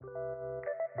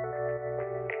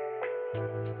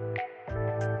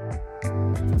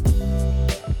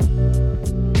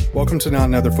Welcome to Not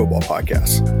Another Football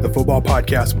Podcast, the football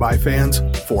podcast by fans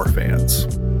for fans.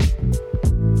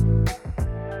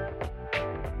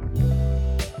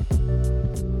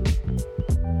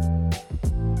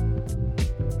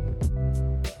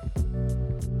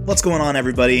 What's going on,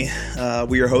 everybody?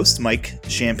 We're your host, Mike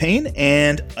Champagne,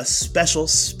 and a special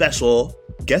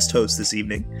guest host this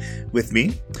evening with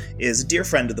me is a dear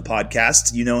friend of the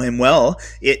podcast. You know him well.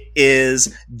 It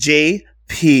is JP.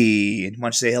 Why don't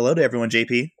you say hello to everyone,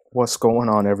 JP? What's going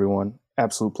on, everyone?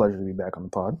 Absolute pleasure to be back on the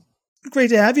pod. Great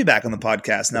to have you back on the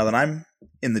podcast now that I'm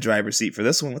in the driver's seat for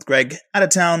this one with Greg out of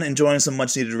town, enjoying some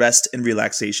much-needed rest and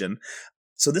relaxation.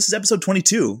 So this is episode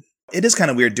 22. It is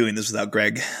kind of weird doing this without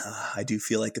Greg. I do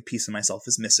feel like a piece of myself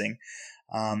is missing.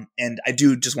 And I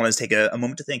do just want to take a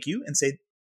moment to thank you and say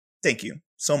thank you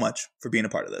so much for being a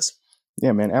part of this.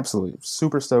 Yeah, man, absolutely.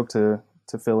 Super stoked to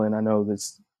fill in. I know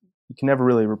this you can never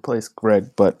really replace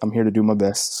Greg, but I'm here to do my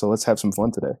best. So let's have some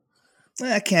fun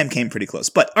today. Cam came pretty close.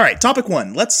 But all right, topic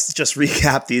one. Let's just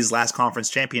recap these last conference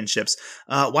championships.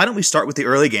 Why don't we start with the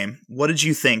early game? What did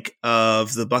you think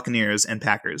of the Buccaneers and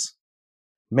Packers?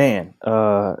 Man,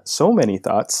 so many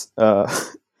thoughts. I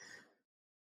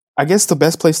guess the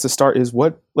best place to start is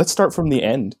let's start from the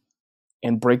end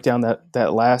and break down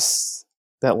that last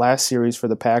series for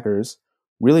the Packers,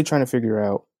 really trying to figure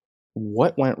out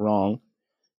what went wrong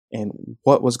and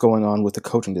what was going on with the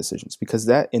coaching decisions, because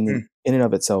that in and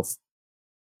of itself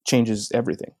changes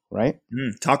everything, right?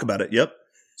 Talk about it. Yep.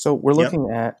 So we're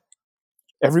looking at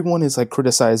everyone is like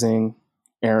criticizing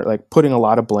Aaron, like putting a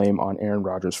lot of blame on Aaron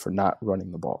Rodgers for not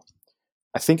running the ball.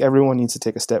 I think everyone needs to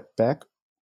take a step back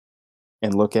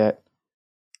and look at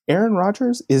Aaron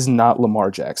Rodgers is not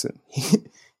Lamar Jackson.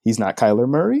 He's not Kyler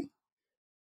Murray.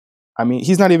 I mean,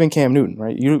 he's not even Cam Newton,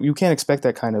 right? You can't expect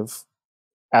that kind of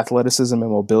athleticism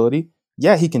and mobility.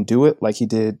 Yeah, he can do it like he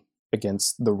did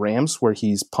against the Rams, where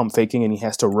he's pump faking and he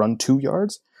has to run 2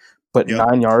 yards, but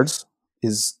 9 yards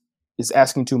is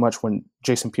asking too much when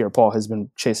Jason Pierre-Paul has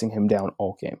been chasing him down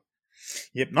all game.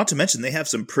 Yep. Not to mention they have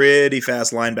some pretty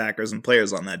fast linebackers and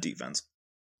players on that defense.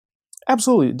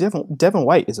 Absolutely. Devin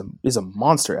White is a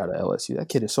monster out of LSU. That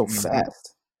kid is so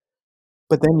fast.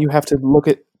 But then you have to look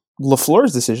at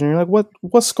LaFleur's decision. You're like,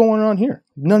 what's going on here?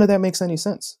 None of that makes any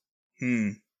sense.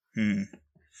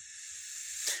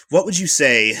 What would you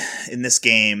say in this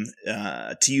game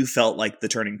to you felt like the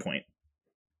turning point?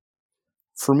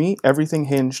 For me, everything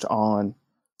hinged on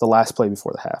the last play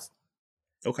before the half.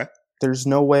 Okay. There's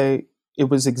no way. It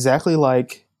was exactly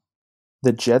like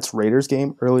the Jets-Raiders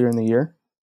game earlier in the year,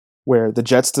 where the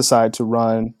Jets decide to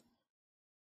run,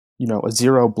 a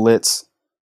zero blitz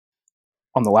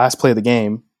on the last play of the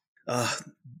game.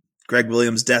 Greg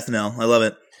Williams death knell. I love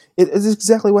it. It is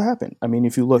exactly what happened. I mean,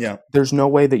 if you look, there's no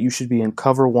way that you should be in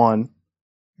cover one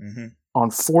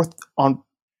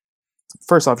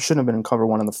first off, it shouldn't have been in cover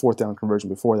one on the fourth down conversion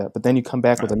before that. But then you come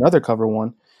back with another cover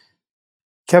one.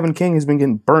 Kevin King has been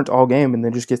getting burnt all game and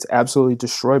then just gets absolutely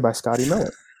destroyed by Scotty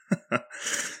Miller.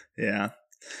 Yeah.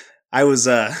 I was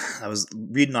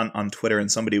reading on Twitter,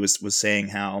 and somebody was saying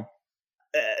how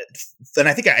and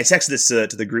I think I texted this to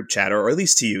the group chat, or at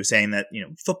least to you, saying that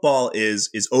football is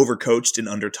overcoached and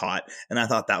undertaught, and I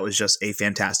thought that was just a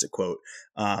fantastic quote,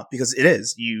 because it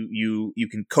is. You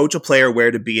can coach a player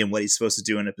where to be and what he's supposed to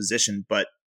do in a position, but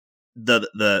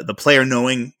the player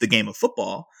knowing the game of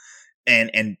football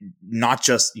and not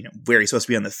just where he's supposed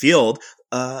to be on the field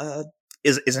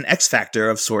is an X factor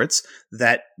of sorts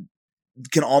that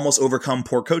can almost overcome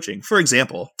poor coaching. For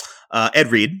example,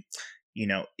 Ed Reed,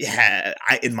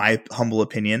 in my humble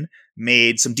opinion,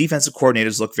 made some defensive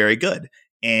coordinators look very good.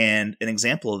 And an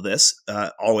example of this,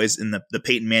 always in the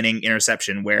Peyton Manning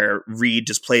interception, where Reed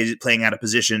just playing out of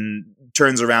position,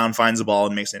 turns around, finds the ball,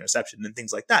 and makes an interception, and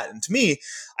things like that. And to me,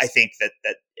 I think that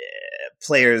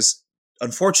players,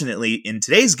 unfortunately, in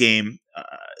today's game,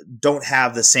 don't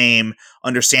have the same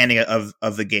understanding of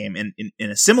the game. In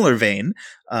a similar vein,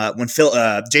 when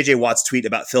J.J. Watt's tweet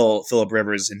about Phillip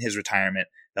Rivers and his retirement,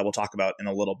 that we'll talk about in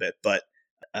a little bit, but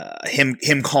him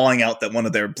calling out that one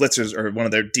of their blitzers or one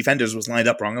of their defenders was lined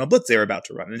up wrong on a blitz they were about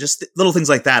to run, and just little things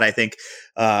like that, I think,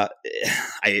 are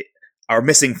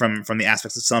missing from the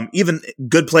aspects of some even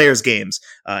good players' games,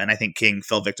 and I think King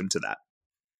fell victim to that.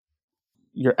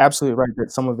 You're absolutely right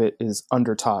that some of it is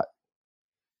undertaught.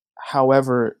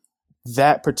 However,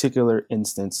 that particular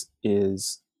instance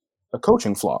is a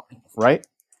coaching flaw, right?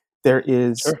 There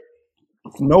is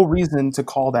no reason to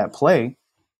call that play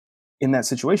in that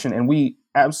situation. And we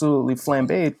absolutely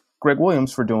flambéed Greg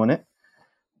Williams for doing it.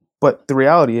 But the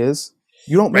reality is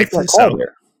you don't make that call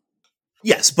there.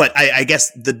 Yes, but I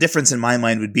guess the difference in my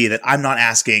mind would be that I'm not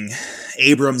asking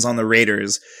Abrams on the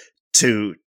Raiders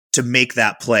to make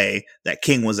that play that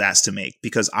King was asked to make,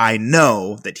 because I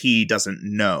know that he doesn't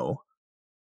know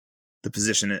the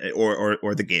position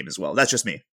or the game as well. That's just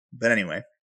me. But anyway.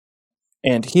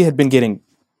 And he had been getting,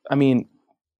 I mean,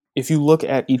 if you look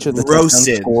at each of the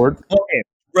roasted. touchdowns scored, okay,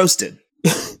 roasted.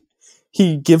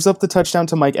 He gives up the touchdown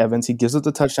to Mike Evans. He gives up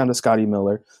the touchdown to Scotty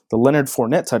Miller. The Leonard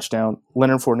Fournette touchdown,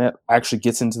 Leonard Fournette actually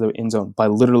gets into the end zone by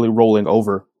literally rolling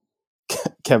over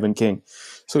Kevin King.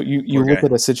 So you look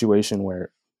at a situation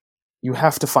where you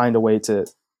have to find a way to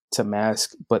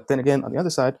mask. But then again, on the other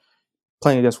side,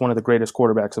 playing against one of the greatest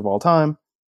quarterbacks of all time,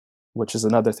 which is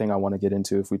another thing I want to get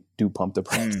into if we do pump the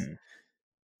brakes.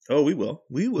 Oh, we will.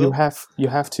 You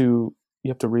have to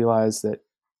realize that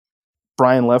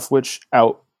Brian Leftwich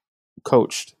out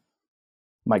coached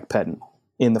Mike Pettin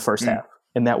in the first half,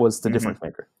 and that was the difference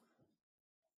maker.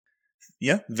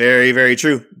 Yeah, very, very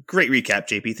true. Great recap,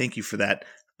 JP. Thank you for that.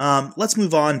 Let's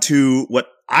move on to what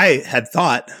I had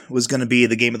thought was going to be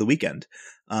the game of the weekend.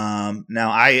 Now,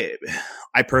 I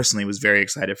personally was very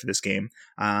excited for this game.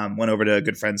 Went over to a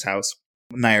good friend's house,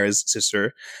 Naira's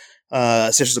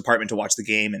sister's apartment, to watch the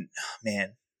game, and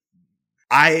man,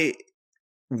 I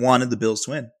wanted the Bills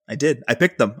to win. I did. I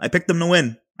picked them to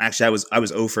win. Actually, I was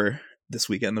 0 for this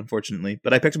weekend, unfortunately,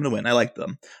 but I picked them to win. I liked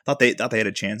them. Thought they had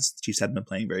a chance. The Chiefs hadn't been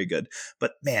playing very good,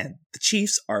 but man, the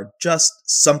Chiefs are just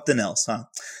something else, huh?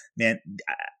 Man,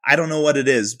 I don't know what it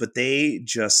is, but they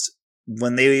just,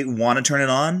 when they want to turn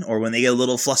it on, or when they get a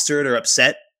little flustered or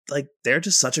upset, like, they're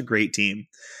just such a great team.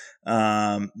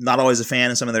 Not always a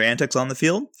fan of some of their antics on the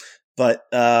field, but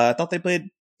I thought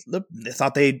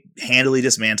they handily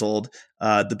dismantled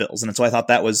the Bills. And so I thought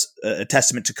that was a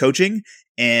testament to coaching.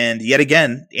 And yet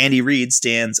again, Andy Reid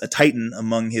stands a titan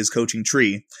among his coaching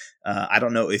tree. I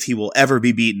don't know if he will ever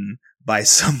be beaten by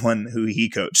someone who he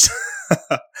coached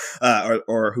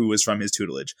or who was from his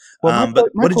tutelage. But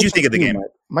what did you think of the game?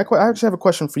 Mike, I actually have a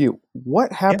question for you.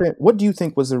 What happened? Yeah. What do you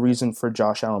think was the reason for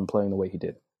Josh Allen playing the way he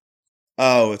did?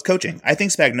 Oh, it's coaching. I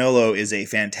think Spagnuolo is a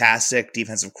fantastic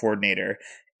defensive coordinator.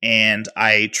 And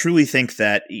I truly think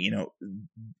that,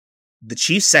 the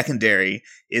Chiefs secondary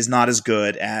is not as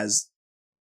good as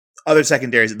other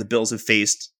secondaries that the Bills have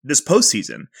faced this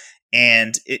postseason,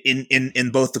 and in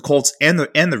both the Colts and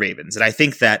the Ravens. And I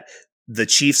think that the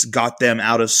Chiefs got them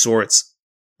out of sorts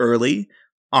early,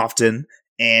 often,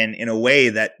 and in a way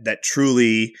that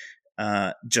truly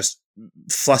just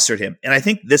flustered him. And I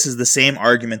think this is the same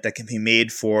argument that can be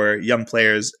made for young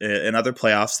players in other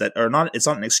playoffs that are not, it's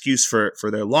not an excuse for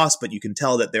their loss, but you can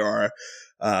tell that there are,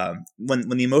 when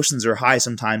the emotions are high,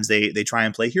 sometimes they try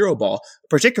and play hero ball,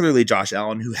 particularly Josh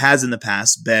Allen, who has in the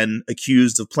past been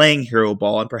accused of playing hero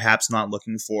ball and perhaps not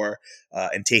looking for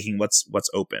and taking what's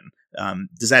open.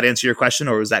 Does that answer your question,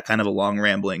 or was that kind of a long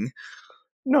rambling?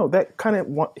 No, that kind of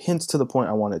hints to the point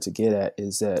I wanted to get at,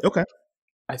 is that okay,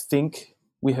 I think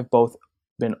we have both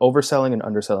been overselling and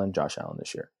underselling Josh Allen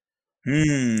this year.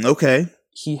 Okay.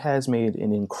 He has made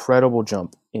an incredible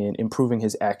jump in improving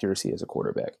his accuracy as a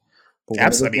quarterback.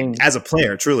 Absolutely. As a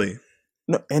player, truly.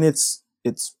 No, and it's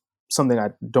something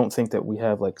I don't think that we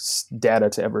have like data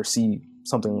to ever see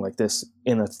something like this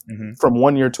from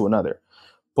one year to another.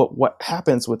 But what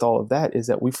happens with all of that is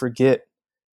that we forget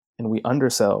and we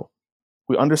undersell.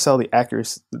 We undersell the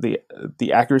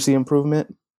accuracy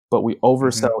improvement, but we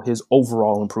oversell his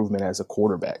overall improvement as a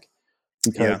quarterback.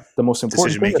 Because the most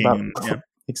important thing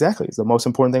the most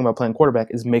important thing about playing quarterback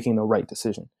is making the right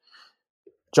decision.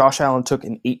 Josh Allen took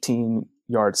an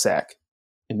 18-yard sack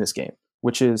in this game,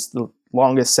 which is the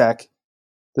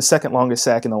second longest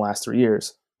sack in the last 3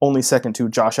 years, only second to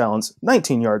Josh Allen's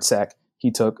 19-yard sack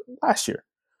he took last year.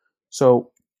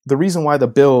 So the reason why the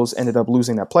Bills ended up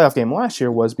losing that playoff game last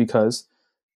year was because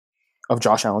of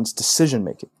Josh Allen's decision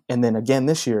making. And then again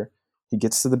this year, he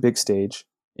gets to the big stage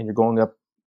and you're going up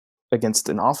against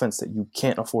an offense that you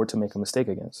can't afford to make a mistake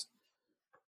against.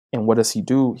 And what does he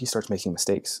do? He starts making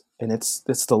mistakes. And it's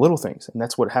the little things. And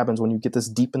that's what happens when you get this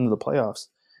deep into the playoffs.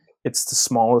 It's the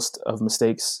smallest of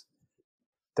mistakes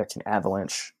that can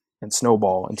avalanche and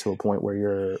snowball into a point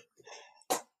where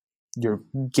you're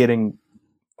getting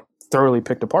thoroughly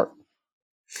picked apart.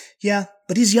 Yeah,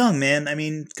 but he's young, man. I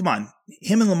mean, come on.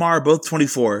 Him and Lamar are both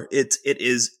 24. It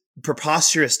is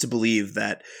preposterous to believe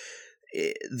that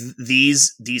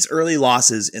these early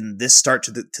losses and this start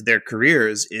to their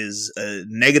careers is a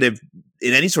negative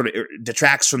in any sort of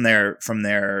detracts from their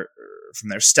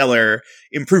stellar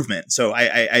improvement. So I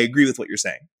agree with what you're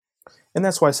saying. And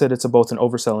that's why I said it's both an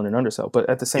oversell and an undersell. But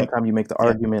at the same time, you make the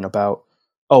argument about,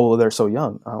 oh, well, they're so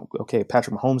young. Okay,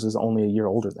 Patrick Mahomes is only a year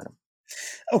older than him.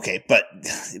 Okay, but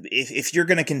if you're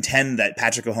going to contend that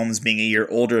Patrick Mahomes being a year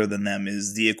older than them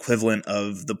is the equivalent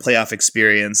of the playoff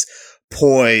experience,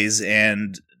 poise,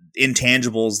 and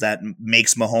intangibles that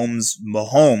makes Mahomes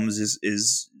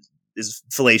is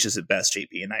fallacious at best,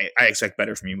 JP, and I expect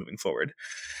better from you moving forward.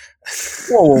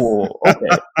 Whoa.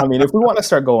 Okay. I mean, if we want to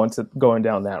start going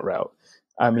down that route,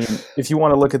 I mean, if you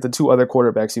want to look at the two other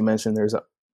quarterbacks you mentioned, there's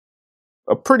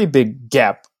a pretty big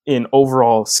gap in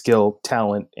overall skill,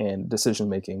 talent, and decision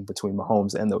making between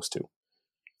Mahomes and those two.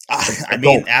 I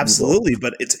mean, absolutely,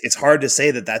 but it's hard to say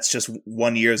that that's just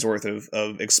 1 year's worth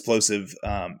of explosive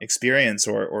experience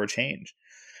or change.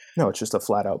 No, it's just a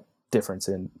flat out difference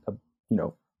in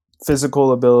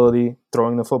physical ability,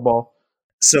 throwing the football.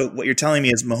 So what you're telling me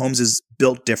is Mahomes is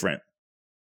built different.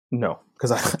 No,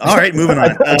 because all right, moving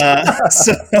on.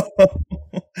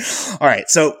 All right,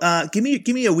 so give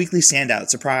me a weekly standout,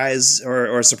 surprise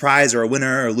or a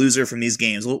winner or loser from these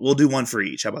games. We'll do one for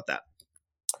each. How about that?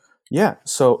 Yeah.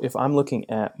 So if I'm looking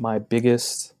at my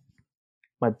biggest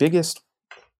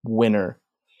winner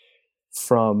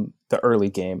from the early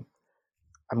game,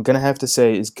 I'm gonna have to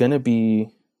say is gonna be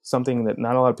something that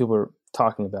not a lot of people are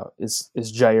talking about is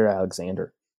Jair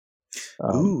Alexander.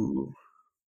 Ooh.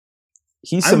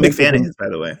 I'm a big fan of his, by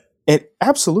the way.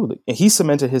 Absolutely. And he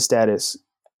cemented his status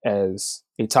as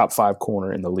a top 5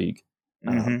 corner in the league.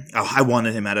 Mm-hmm. I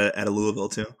wanted him at a Louisville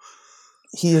too.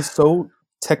 He is so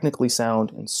technically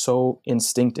sound and so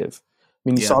instinctive. I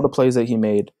mean, you saw the plays that he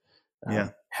made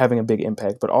having a big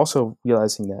impact, but also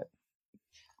realizing that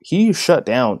he shut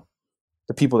down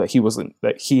the people that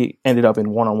he ended up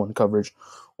in one-on-one coverage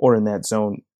or in that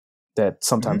zone that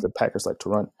sometimes the Packers like to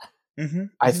run. Mm-hmm.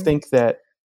 I think that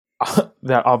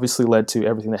obviously led to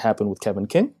everything that happened with Kevin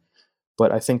King,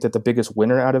 but I think that the biggest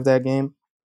winner out of that game,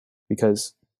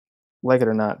 because like it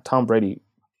or not, Tom Brady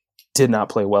did not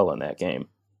play well in that game.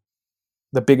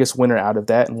 The biggest winner out of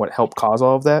that and what helped cause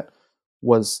all of that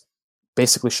was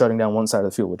basically shutting down one side of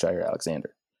the field with Jair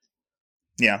Alexander.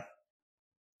 Yeah.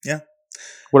 Yeah.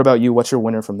 What about you? What's your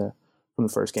winner from the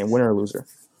first game? Winner or loser?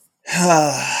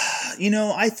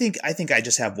 I think I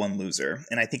just have one loser,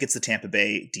 and I think it's the Tampa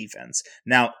Bay defense.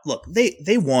 Now, look,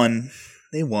 they won,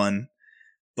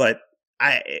 but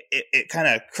it kind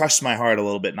of crushed my heart a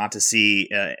little bit not to see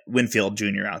Winfield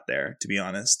Jr. out there. To be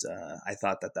honest, I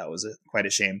thought that was quite a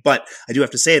shame. But I do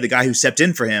have to say, the guy who stepped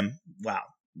in for him, wow,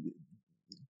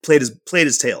 played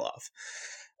his tail off.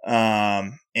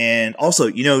 And also,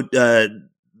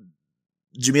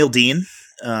 Jamil Dean.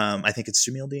 I think it's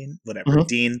Jamil Dean, whatever.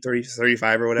 Dean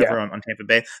 35 or whatever on Tampa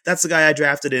Bay. That's the guy I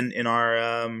drafted in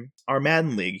our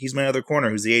Madden league. He's my other corner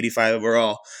who's the 85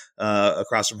 overall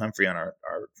across from Humphrey on our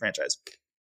franchise.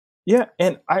 Yeah,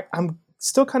 and I'm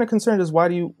still kind of concerned as why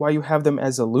you have them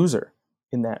as a loser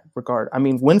in that regard. I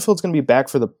mean, Winfield's going to be back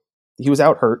he was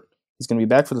out hurt. He's going to be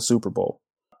back for the Super Bowl.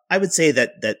 I would say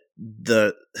that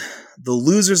the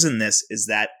losers in this is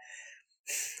that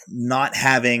not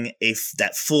having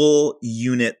that full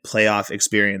unit playoff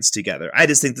experience together. I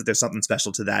just think that there's something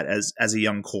special to that as a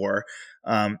young core.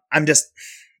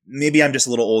 Maybe I'm just a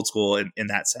little old school in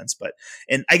that sense,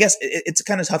 and I guess it's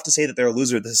kind of tough to say that they're a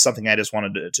loser. This is something I just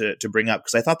wanted to bring up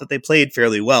because I thought that they played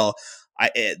fairly well.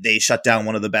 They shut down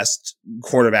one of the best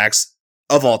quarterbacks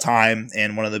of all time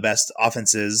and one of the best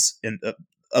offenses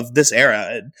of this era.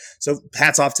 And so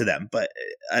hats off to them. But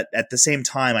at the same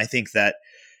time, I think that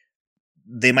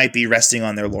they might be resting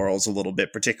on their laurels a little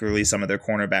bit, particularly some of their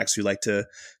cornerbacks who like to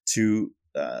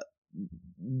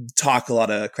talk a lot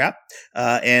of crap,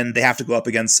 and they have to go up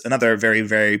against another very,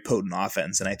 very potent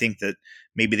offense. And I think that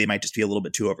maybe they might just be a little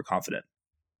bit too overconfident.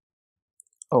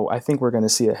 Oh, I think we're going to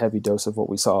see a heavy dose of what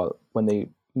we saw when they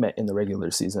met in the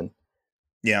regular season.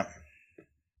 Yeah.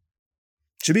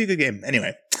 Should be a good game.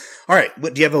 Anyway. All right.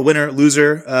 Do you have a winner,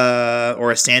 loser,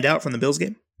 or a standout from the Bills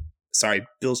game? Sorry,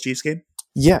 Bills-Chiefs game?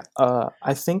 Yeah.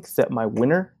 I think that my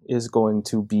winner is going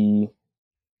to be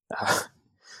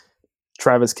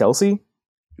Travis Kelce.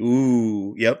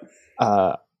 Ooh, yep.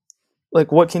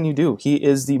 What can you do? He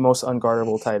is the most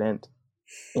unguardable tight end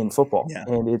in football. Yeah.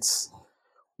 And it's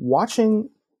watching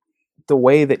the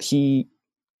way that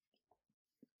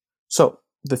so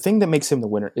the thing that makes him the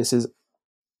winner is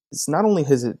it's not only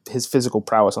his physical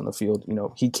prowess on the field.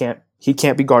 He can't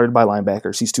be guarded by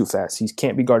linebackers. He's too fast. He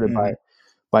can't be guarded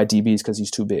by DBs because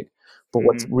he's too big. But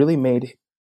what's really made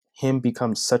him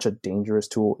become such a dangerous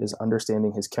tool is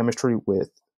understanding his chemistry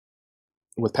with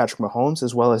Patrick Mahomes,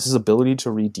 as well as his ability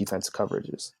to read defensive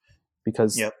coverages,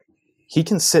 because he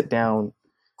can sit down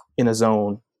in a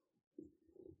zone,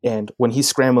 and when he's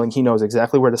scrambling, he knows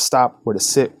exactly where to stop, where to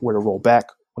sit, where to roll back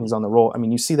when he's on the roll. I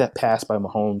mean, you see that pass by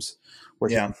Mahomes where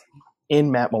he in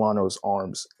Matt Milano's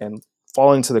arms and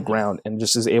falling to the ground and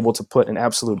just is able to put an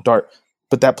absolute dart.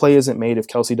 But that play isn't made if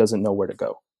Kelce doesn't know where to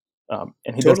go.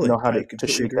 And he doesn't know how to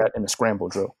shake that in a scramble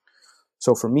drill.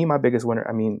 So for me, my biggest winner,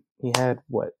 I mean, he had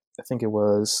I think it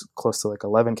was close to like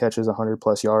 11 catches, 100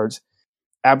 plus yards.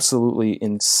 Absolutely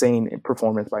insane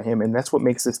performance by him. And that's what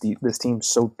makes this team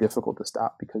so difficult to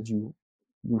stop, because you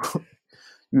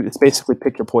it's basically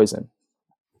pick your poison.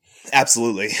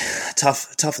 Absolutely.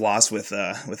 Tough loss with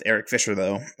Eric Fisher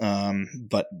though.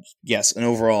 But yes, an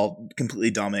overall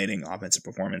completely dominating offensive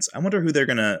performance. I wonder who they're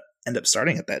going to end up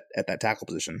starting at that tackle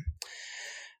position.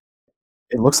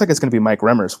 It looks like it's going to be Mike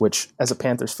Remmers, which as a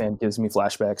Panthers fan gives me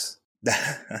flashbacks.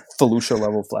 Felicia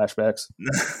level flashbacks.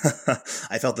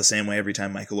 I felt the same way every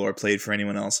time Michael Orr played for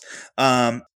anyone else.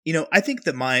 I think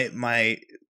that I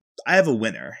have a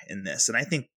winner in this, and I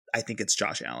think it's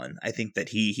Josh Allen. I think that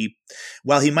he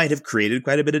while he might have created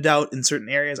quite a bit of doubt in certain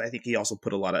areas, I think he also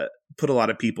put a lot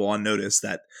of people on notice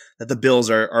that the Bills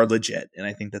are legit, and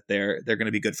I think that they're going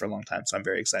to be good for a long time. So I'm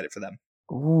very excited for them.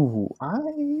 Ooh,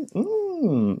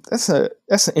 that's an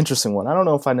interesting one. I don't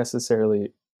know if I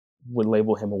necessarily would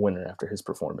label him a winner after his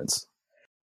performance.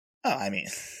 Oh, I mean,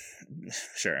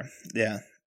 sure, yeah.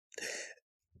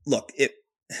 Look,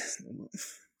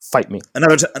 fight me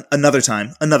another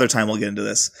time we'll get into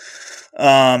this. Do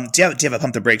you have a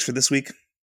pump the brakes for this week?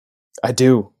 I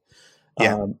do.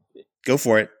 Yeah, go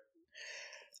for it.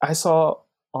 I saw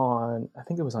I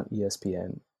think it was on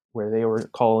ESPN, where they were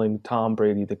calling Tom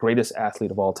Brady the greatest athlete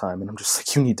of all time, and I'm just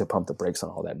like, you need to pump the brakes on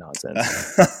all that nonsense.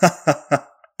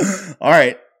 All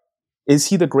right. Is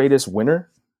he the greatest winner?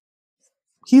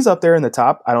 He's up there in the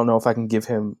top. I don't know if I can give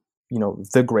him,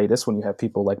 the greatest when you have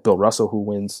people like Bill Russell who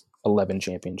wins 11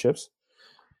 championships.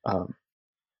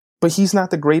 But he's not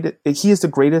the greatest. He is the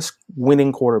greatest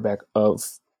winning quarterback of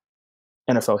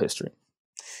NFL history.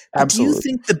 Absolutely. Do you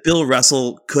think that Bill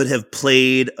Russell could have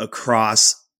played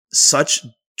across such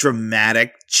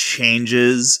dramatic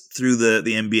changes through the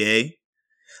NBA?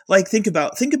 Like, think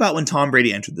about when Tom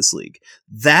Brady entered this league.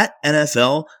 That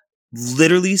NFL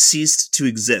literally ceased to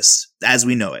exist as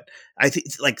we know it.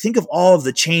 Think of all of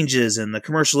the changes and the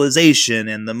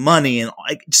commercialization and the money and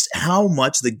just how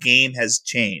much the game has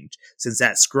changed since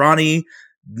that scrawny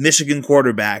Michigan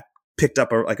quarterback picked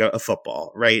up a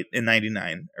football, right, in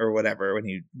 99 or whatever when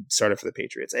he started for the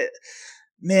Patriots.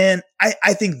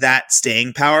 I think that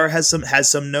staying power has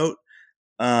some note.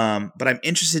 But I'm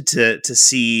interested to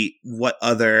see what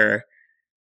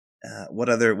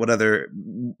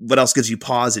else gives you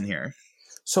pause in here.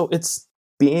 So it's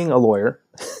being a lawyer.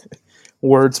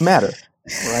 Words matter,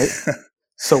 right?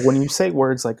 So when you say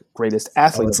words like greatest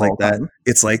athlete, it's like that.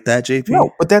 It's like that, JP. No,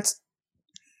 but that's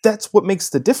what makes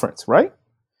the difference, right?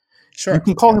 Sure. You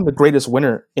can call him the greatest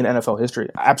winner in NFL history.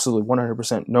 Absolutely,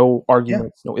 100%. No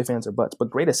arguments, no ifs, ands, or buts.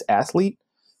 But greatest athlete,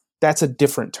 that's a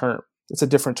different term. It's a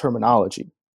different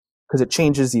terminology because it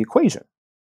changes the equation.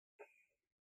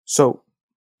 So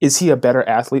is he a better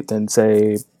athlete than,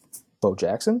 say, Bo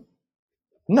Jackson?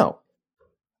 No.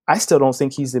 I still don't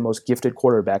think he's the most gifted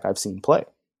quarterback I've seen play.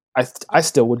 I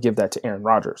still would give that to Aaron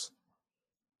Rodgers.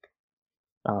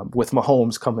 With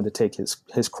Mahomes coming to take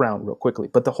his crown real quickly.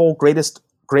 But the whole greatest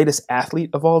athlete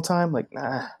of all time,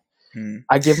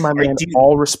 I give my man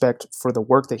all respect for the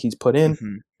work that he's put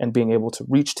in and being able to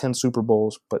reach 10 Super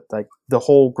Bowls. But the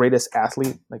whole greatest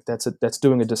athlete, that's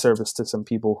doing a disservice to some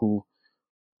people who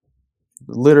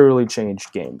literally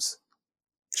changed games.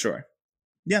 Sure.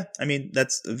 Yeah, I mean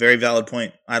that's a very valid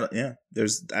point. I don't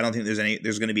think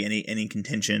there's going to be any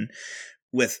contention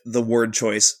with the word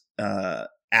choice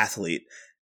athlete.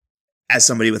 As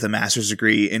somebody with a master's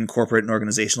degree in corporate and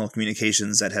organizational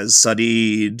communications that has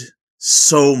studied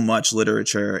so much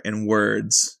literature and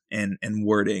words and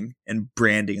wording and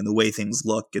branding and the way things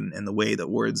look and the way that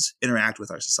words interact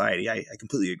with our society, I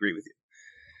completely agree with you.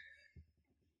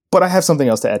 But I have something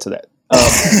else to add to that.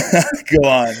 Go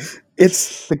on.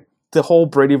 It's the whole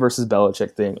Brady versus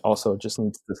Belichick thing also just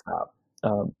needs to stop.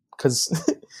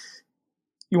 Because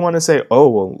you want to say, oh,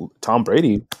 well, Tom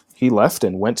Brady, he left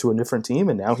and went to a different team,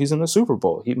 and now he's in the Super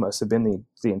Bowl. He must have been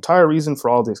the entire reason for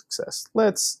all the success.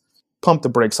 Let's pump the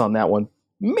brakes on that one,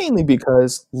 mainly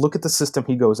because look at the system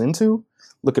he goes into,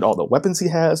 look at all the weapons he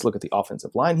has, look at the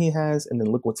offensive line he has, and then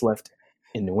look what's left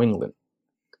in New England.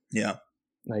 Yeah.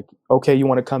 Okay, you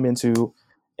want to come into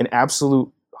an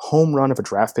absolute home run of a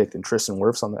draft pick in Tristan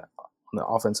Wirfs on the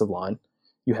offensive line.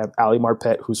 You have Ali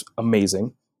Marpet, who's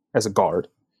amazing as a guard.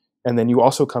 And then you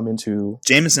also come into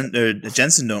Jensen.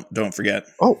 Don't forget.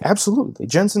 Oh, absolutely,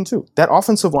 Jensen too. That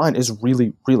offensive line is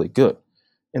really, really good.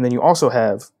 And then you also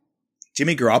have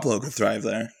Jimmy Garoppolo could thrive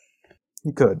there.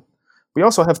 He could. We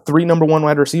also have 3 number 1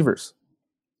 wide receivers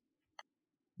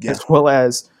as well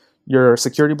as your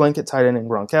security blanket tight end in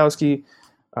Gronkowski.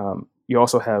 You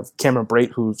also have Cameron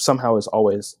Brate, who somehow is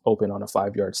always open on a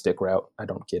 5-yard stick route. I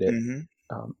don't get it.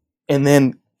 And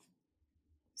then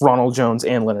Ronald Jones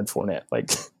and Leonard Fournette. Like,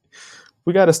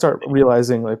 we got to start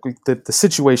realizing like that the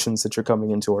situations that you're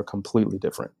coming into are completely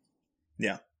different.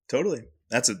 Yeah, totally.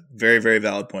 That's a very, very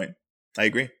valid point. I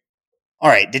agree. All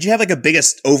right. Did you have like a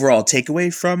biggest overall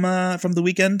takeaway from the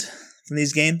weekend, from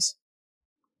these games?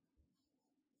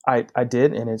 I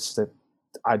did, and it's that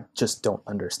I just don't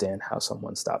understand how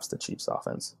someone stops the Chiefs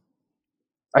offense.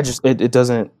 It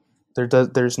doesn't,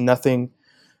 there's nothing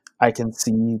I can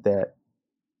see that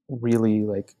really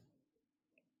like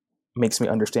makes me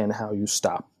understand how you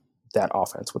stop that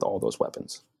offense with all those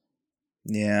weapons.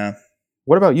 Yeah.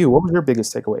 What about you? What was your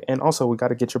biggest takeaway? And also, we got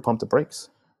to get your pump to brakes.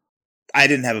 I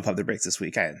didn't have a pump to brakes this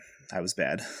week. I was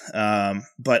bad.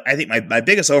 But I think my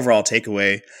biggest overall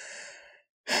takeaway,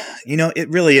 it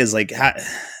really is like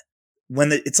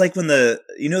it's like when the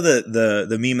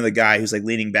meme of the guy who's like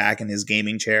leaning back in his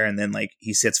gaming chair and then like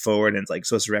he sits forward and it's like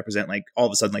supposed to represent like all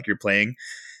of a sudden like you're playing.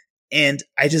 And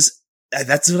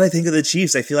that's what I think of the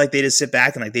Chiefs. I feel like they just sit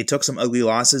back and like they took some ugly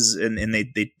losses and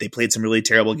they played some really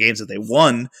terrible games that they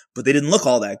won, but they didn't look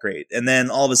all that great. And then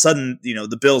all of a sudden,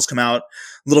 the Bills come out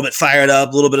a little bit fired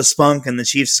up, a little bit of spunk, and the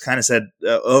Chiefs kind of said,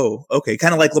 "Oh, okay,"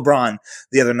 kind of like LeBron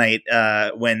the other night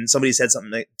when somebody said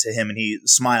something to him and he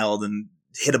smiled and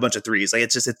hit a bunch of threes. Like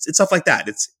it's stuff like that.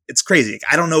 It's crazy. Like,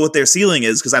 I don't know what their ceiling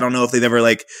is because I don't know if they've ever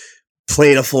like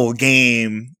played a full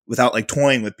game without like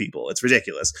toying with people. It's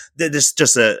ridiculous.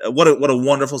 Just what a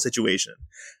wonderful situation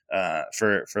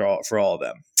for all of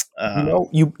them.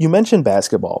 You mentioned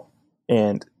basketball,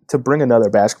 and to bring another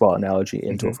basketball analogy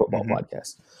into a football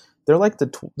podcast, they're like the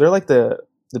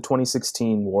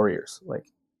 2016 Warriors. Like,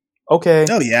 okay,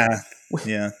 oh yeah,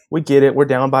 we get it. We're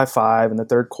down by 5 in the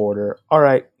third quarter. All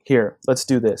right, here, let's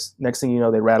do this. Next thing you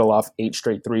know, they rattle off 8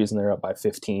 straight threes and they're up by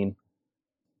 15.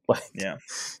 Like, yeah,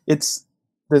 it's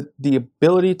the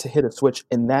ability to hit a switch,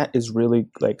 and that is really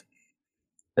like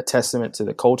a testament to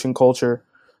the coaching culture,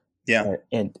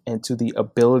 and to the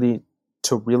ability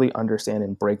to really understand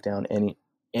and break down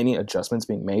any adjustments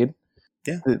being made.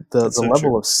 Yeah, the so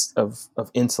level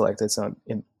of intellect that's on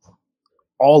in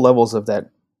all levels of that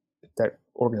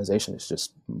organization is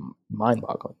just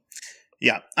mind-boggling.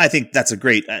 Yeah, I think that's a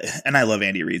great, and I love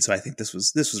Andy Reid, so I think this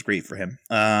was great for him.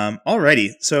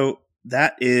 Alrighty, so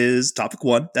that is topic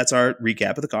 1. That's our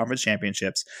recap of the conference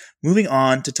championships. Moving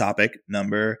on to topic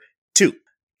number 2,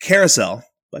 Carousel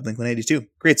by Blink-182.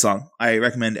 Great song. I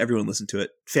recommend everyone listen to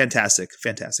it. Fantastic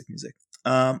music.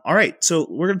 All right, so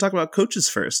we're going to talk about coaches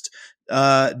first.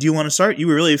 Do you want to start? You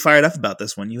were really fired up about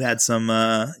this one. You had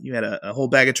you had a whole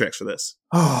bag of tricks for this.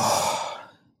 Oh,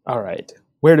 all right.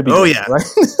 Where to begin? Oh yeah, right?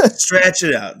 Stretch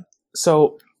it out.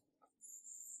 So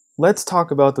let's talk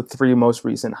about the 3 most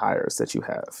recent hires that you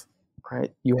have.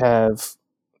 Right, you have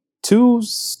 2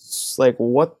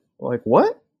 what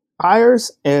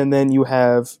hires, and then you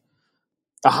have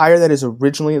a hire that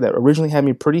originally had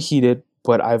me pretty heated,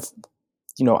 but I've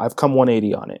come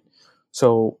 180 on it.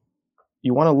 So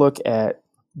you want to look at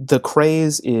the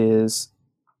craze is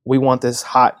we want this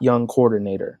hot young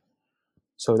coordinator.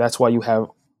 So that's why you have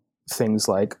things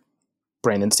like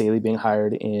Brandon Staley being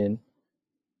hired in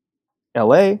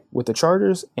LA with the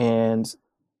Chargers and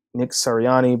Nick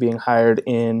Sirianni being hired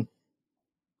in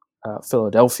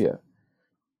Philadelphia.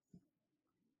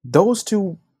 Those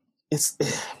 2,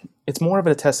 it's more of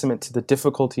a testament to the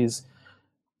difficulties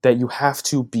that you have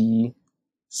to be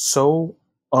so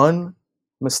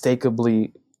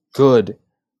unmistakably good,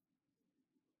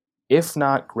 if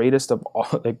not greatest of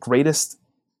all, the greatest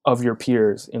of your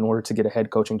peers, in order to get a head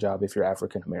coaching job if you're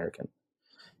African American.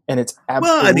 And it's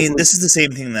absolutely, well, I mean, this is the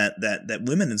same thing that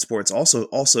women in sports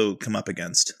also come up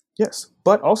against. Yes,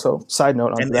 but also, side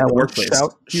note on that one,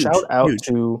 shout out Huge.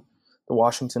 to the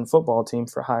Washington football team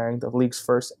for hiring the league's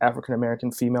first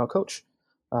African-American female coach.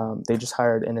 They just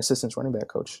hired an assistant running back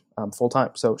coach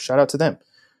full-time, so shout out to them.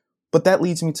 But that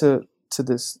leads me to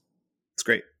this. It's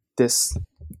great. This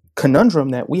conundrum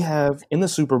that we have in the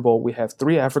Super Bowl. We have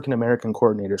 3 African-American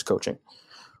coordinators coaching.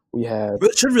 We have.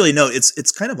 Should really know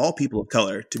it's kind of all people of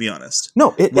color, to be honest.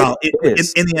 No, it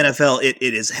is. In the NFL,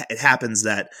 it happens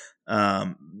that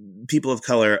people of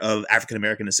color of African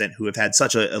American descent who have had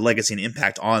such a legacy and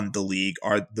impact on the league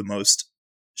are the most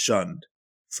shunned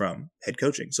from head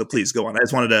coaching. So please go on. I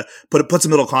just wanted to put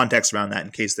some little context around that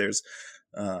in case there's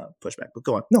pushback. But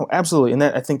go on. No, absolutely, and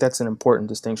I think that's an important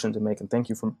distinction to make. And thank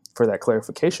you for that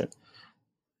clarification.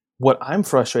 What I'm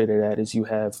frustrated at is you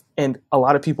have, and a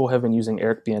lot of people have been using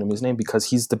Eric Bieniemy's name because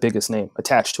he's the biggest name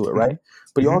attached to it, right?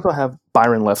 But you also have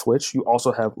Byron Leftwich, you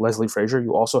also have Leslie Frazier,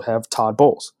 you also have Todd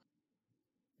Bowles.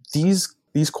 These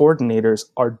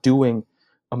coordinators are doing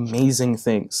amazing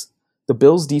things. The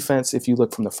Bills' defense, if you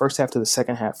look from the first half to the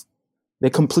second half,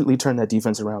 they completely turned that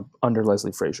defense around under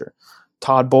Leslie Frazier.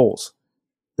 Todd Bowles,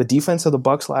 the defense of the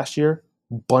Bucs last year,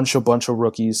 bunch of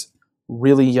rookies,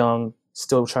 really young,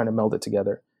 still trying to meld it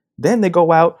together. Then they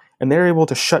go out and they're able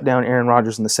to shut down Aaron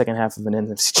Rodgers in the second half of an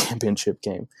NFC Championship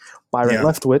game. Byron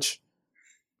Leftwich,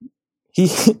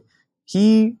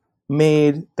 he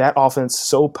made that offense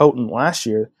so potent last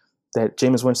year that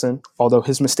Jameis Winston, although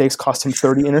his mistakes cost him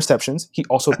 30 interceptions, he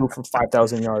also threw for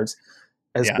 5,000 yards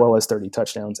as well as 30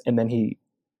 touchdowns. And then he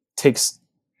takes,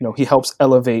 he helps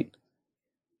elevate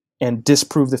and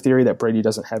disprove the theory that Brady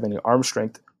doesn't have any arm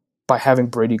strength by having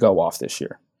Brady go off this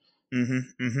year.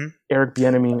 Eric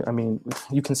Bieniemy, I mean,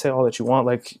 you can say all that you want.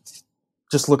 Like,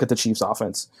 just look at the Chiefs'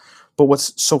 offense. But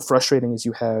what's so frustrating is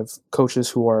you have coaches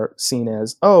who are seen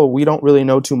as, oh, we don't really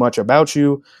know too much about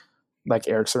you, like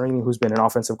Eric Sirianni, who's been an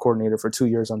offensive coordinator for 2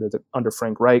 years under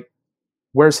Frank Reich.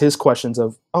 Where's his questions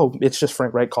of, oh, it's just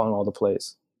Frank Reich calling all the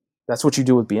plays? That's what you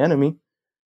do with Bieniemy.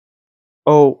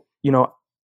 Oh,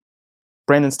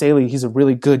 Brandon Staley, he's a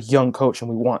really good young coach,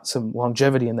 and we want some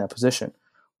longevity in that position.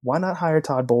 Why not hire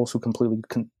Todd Bowles, who completely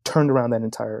turned around that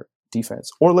entire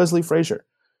defense, or Leslie Frazier?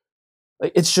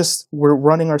 It's just we're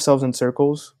running ourselves in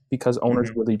circles because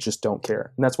owners really just don't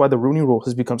care, and that's why the Rooney Rule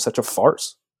has become such a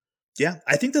farce. Yeah,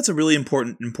 I think that's a really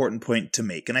important point to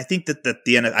make, and I think that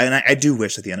the NFL, and I do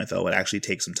wish that the NFL would actually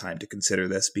take some time to consider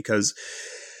this because,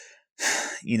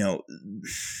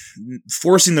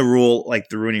 forcing the rule like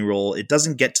the Rooney Rule, it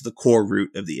doesn't get to the core root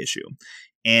of the issue.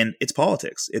 And it's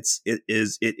politics. It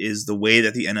is the way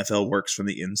that the NFL works from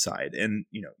the inside. And,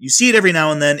 you see it every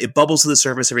now and then. It bubbles to the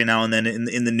surface every now and then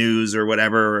in the news or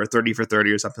whatever, or 30 for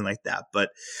 30 or something like that. But,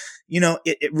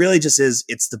 it really just is.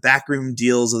 It's the backroom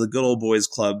deals of the good old boys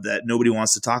club that nobody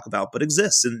wants to talk about, but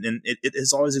exists. And it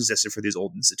has always existed for these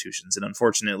old institutions. And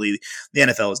unfortunately, the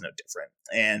NFL is no different.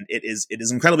 And it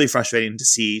is incredibly frustrating to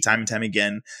see time and time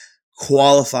again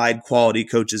qualified quality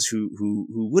coaches who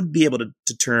would be able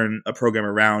to turn a program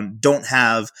around don't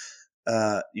have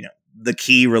the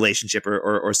key relationship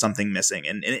or something missing.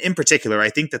 And in particular, I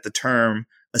think that the term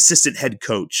assistant head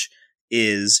coach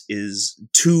is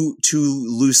too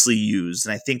loosely used.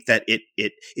 And I think that it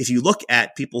if you look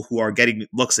at people who are getting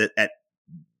looks at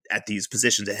these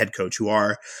positions at head coach who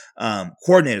are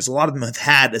coordinators, a lot of them have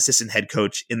had assistant head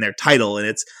coach in their title, and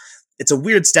it's a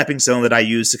weird stepping stone that I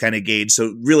use to kind of gauge.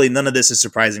 So really none of this is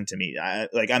surprising to me.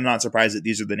 I'm not surprised that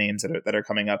these are the names that are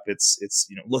coming up. It's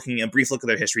looking a brief look at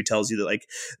their history tells you that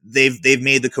they've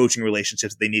made the coaching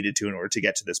relationships that they needed to in order to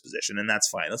get to this position. And that's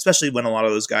fine, especially when a lot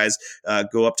of those guys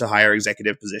go up to higher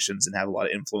executive positions and have a lot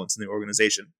of influence in the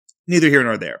organization. Neither here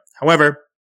nor there. However,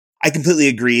 I completely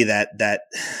agree that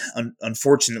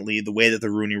unfortunately the way that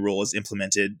the Rooney Rule is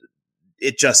implemented,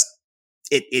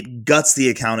 it guts the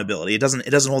accountability. It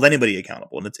doesn't hold anybody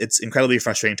accountable. And it's incredibly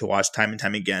frustrating to watch time and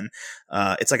time again.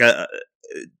 It's like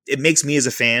it makes me as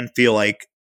a fan feel like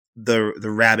the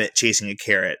rabbit chasing a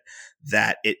carrot,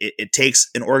 that it takes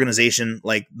an organization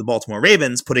like the Baltimore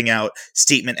Ravens putting out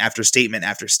statement after statement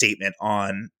after statement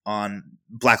on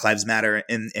Black Lives Matter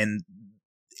and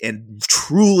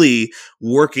truly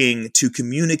working to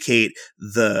communicate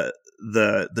the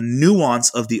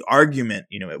nuance of the argument,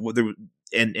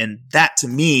 and that to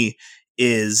me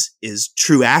is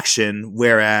true action.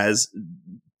 Whereas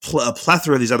a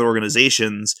plethora of these other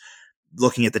organizations,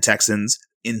 looking at the Texans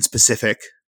in specific,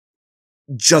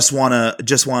 just want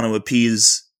to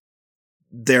appease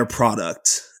their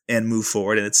product and move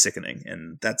forward, and it's sickening,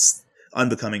 and that's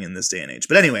unbecoming in this day and age.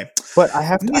 But anyway, but I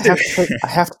have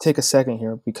to take a second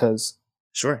here because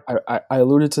sure, I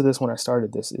alluded to this when I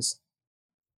started.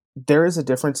 There is a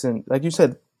difference in, like you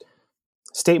said,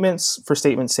 statements for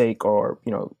statement's sake, or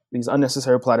these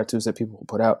unnecessary platitudes that people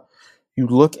put out. You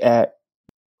look at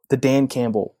the Dan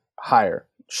Campbell hire.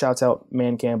 Shouts out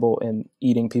Man Campbell and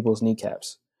eating people's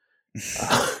kneecaps.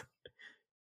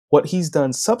 What he's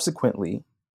done subsequently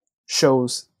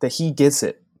shows that he gets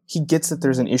it. He gets that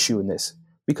there's an issue in this,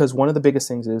 because one of the biggest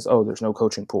things is, there's no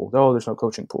coaching pool. There's no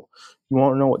coaching pool. You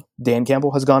want to know what Dan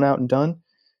Campbell has gone out and done?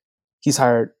 He's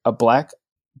hired a black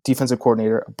defensive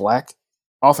coordinator, a black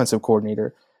offensive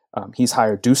coordinator. He's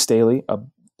hired Deuce Staley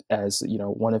as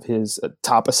one of his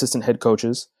top assistant head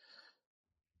coaches.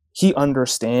 He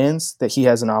understands that he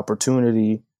has an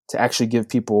opportunity to actually give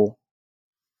people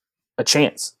a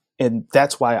chance, and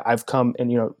that's why I've come and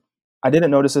I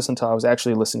didn't notice this until I was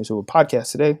actually listening to a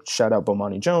podcast today. Shout out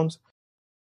Bomani Jones.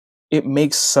 It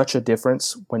makes such a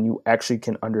difference when you actually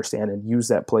can understand and use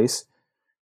that place,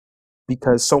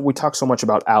 because we talk so much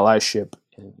about allyship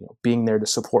and being there to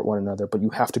support one another, but you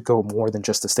have to go more than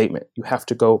just a statement. You have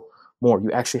to go more.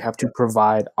 You actually have to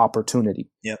provide opportunity.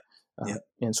 Yep.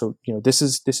 And so this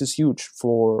is huge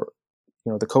for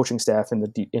the coaching staff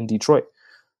in Detroit.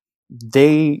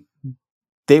 They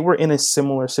were in a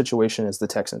similar situation as the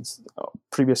Texans.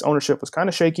 Previous ownership was kind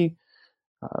of shaky.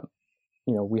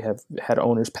 We have had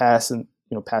owners pass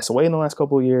away in the last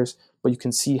couple of years, but you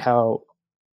can see how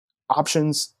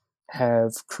options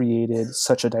have created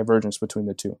such a divergence between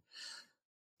the two.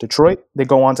 Detroit, they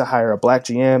go on to hire a black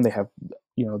GM. They have,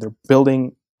 they're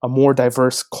building a more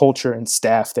diverse culture and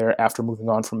staff there after moving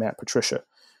on from Matt Patricia.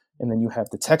 And then you have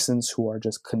the Texans, who are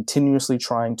just continuously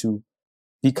trying to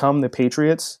become the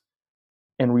Patriots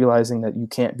and realizing that you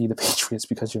can't be the Patriots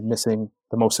because you're missing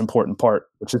the most important part,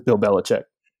 which is Bill Belichick.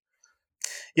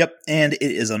 Yep, and it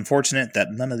is unfortunate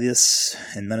that none of this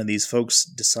and none of these folks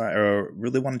decide or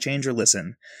really want to change or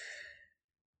listen.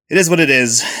 It is what it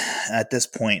is at this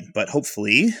point, but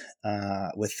hopefully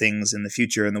with things in the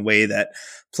future and the way that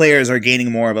players are gaining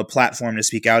more of a platform to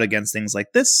speak out against things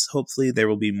like this, hopefully there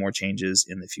will be more changes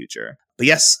in the future. But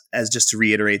yes, as just to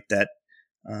reiterate that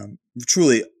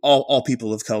truly all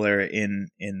people of color in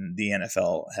the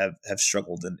NFL have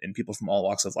struggled, and people from all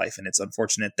walks of life, and it's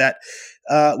unfortunate that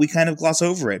we kind of gloss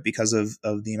over it because of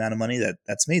the amount of money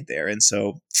that's made there. And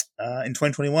so in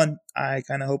 2021, I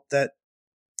kind of hope that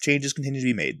changes continue to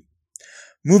be made.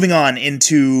 Moving on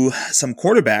into some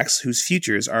quarterbacks whose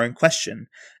futures are in question.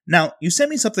 Now, you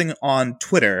sent me something on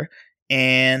Twitter,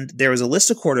 and there was a list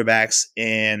of quarterbacks,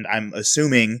 and I'm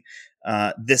assuming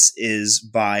this is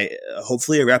by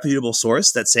hopefully a reputable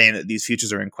source that's saying that these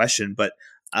futures are in question. But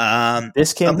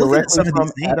this came directly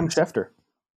from Adam Schefter.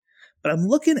 But I'm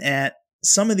looking at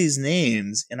some of these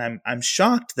names, and I'm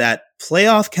shocked that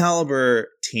playoff caliber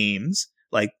teams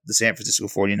like the San Francisco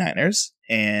 49ers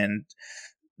and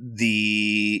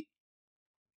the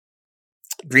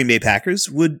Green Bay Packers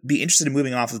would be interested in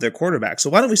moving off of their quarterback. So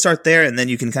why don't we start there, and then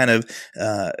you can kind of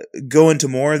go into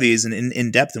more of these and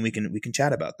in depth, and we can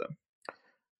chat about them.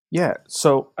 Yeah,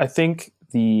 so I think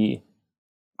the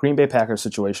Green Bay Packers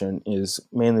situation is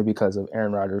mainly because of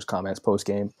Aaron Rodgers' comments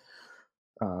post-game,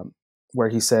 where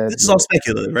he said... This is all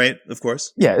speculative, right? Of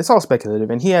course. Yeah, it's all speculative,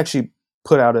 and he actually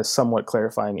put out a somewhat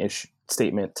clarifying-ish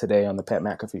statement today on the Pat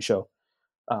McAfee show.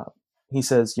 He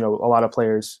says, a lot of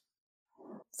players'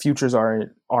 futures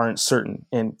aren't certain,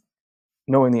 and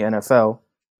knowing the NFL,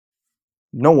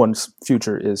 no one's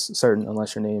future is certain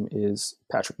unless your name is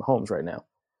Patrick Mahomes right now.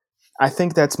 I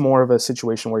think that's more of a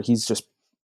situation where he's just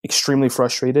extremely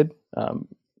frustrated.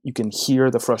 You can hear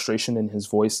the frustration in his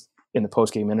voice in the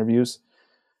post-game interviews.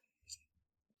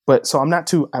 But so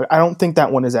I don't think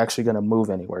that one is actually going to move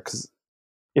anywhere, because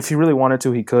if he really wanted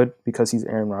to, he could, because he's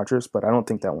Aaron Rodgers, but I don't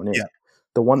think that one is. Yeah.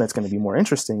 The one that's going to be more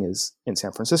interesting is in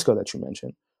San Francisco that you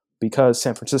mentioned, because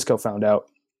San Francisco found out,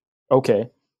 okay,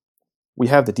 we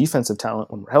have the defensive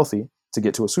talent when we're healthy to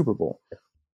get to a Super Bowl.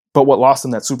 But what lost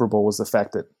them that Super Bowl was the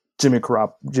fact that Jimmy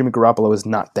Garoppolo is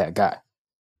not that guy.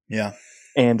 Yeah.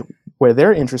 And where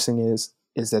they're interesting is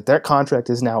that contract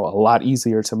is now a lot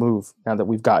easier to move now that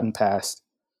we've gotten past,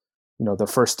 the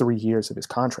first 3 years of his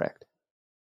contract.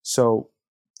 So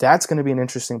that's going to be an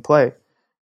interesting play.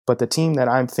 But the team that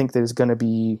I think there's going to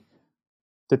be,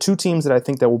 the two teams that I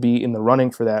think that will be in the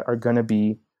running for that are going to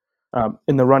be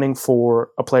in the running for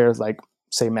a player like,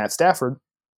 say, Matt Stafford,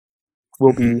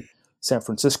 will be San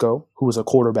Francisco, who was a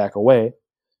quarterback away,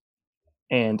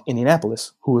 and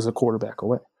Indianapolis, who was a quarterback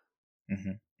away.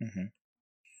 Mm-hmm. Mm-hmm.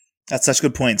 That's such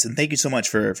good points. And thank you so much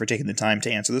for taking the time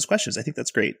to answer those questions. I think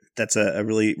that's great. That's a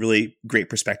really, really great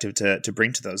perspective to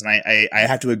bring to those. And I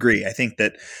have to agree. I think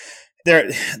that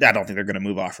I don't think they're going to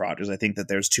move off Rodgers. I think that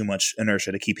there's too much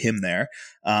inertia to keep him there.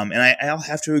 And I'll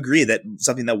have to agree that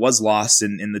something that was lost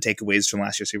in the takeaways from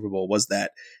last year's Super Bowl was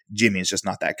that Jimmy is just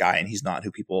not that guy, and he's not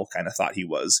who people kind of thought he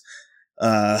was.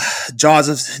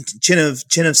 Chin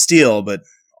of steel, but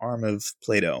arm of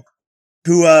Play-Doh.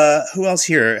 Who else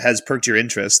here has perked your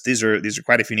interest? These are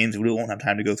quite a few names. We won't have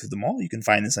time to go through them all. You can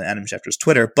find this on Adam Schefter's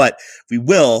Twitter, but we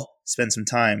will spend some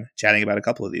time chatting about a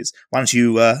couple of these. Why don't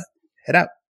you head out?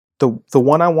 The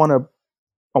one I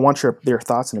want your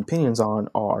thoughts and opinions on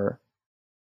are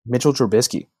Mitchell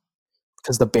Trubisky,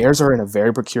 because the Bears are in a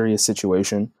very precarious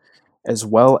situation, as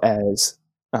well as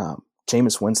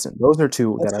Jameis Winston. Those are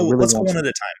two that I really want. Let's go one at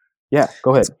a time. Yeah,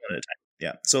 go ahead.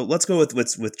 Yeah, so let's go with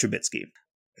Trubisky.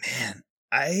 Man,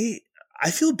 I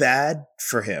feel bad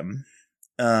for him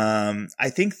I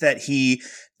think that he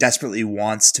desperately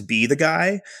wants to be the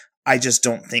guy. I just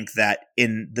don't think that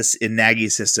in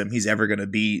Nagy's system, he's ever going to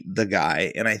be the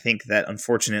guy. And I think that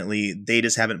unfortunately they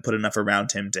just haven't put enough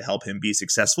around him to help him be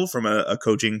successful from a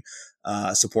coaching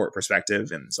support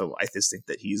perspective. And so I just think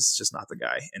that he's just not the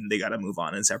guy, and they got to move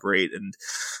on and separate. And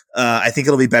I think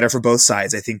it'll be better for both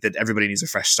sides. I think that everybody needs a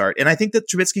fresh start. And I think that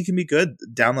Trubisky can be good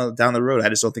down the road. I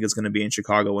just don't think it's going to be in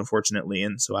Chicago, unfortunately.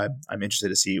 And so I'm interested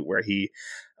to see where he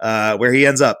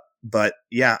ends up. But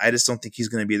yeah, I just don't think he's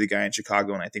going to be the guy in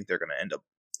Chicago, and I think they're going to end up,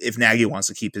 if Nagy wants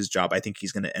to keep his job, I think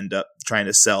he's going to end up trying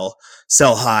to sell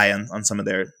high on some of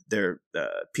their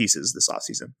pieces this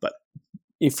offseason. But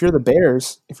if you're the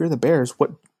Bears,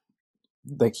 what,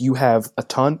 like, you have a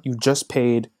ton, you just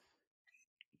paid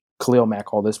Khalil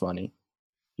Mack all this money.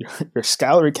 Your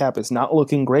salary cap is not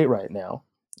looking great right now,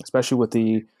 especially with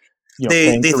the,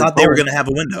 they thought they were going to have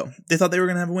a window. They thought they were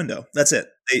going to have a window. That's it.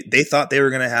 They thought they were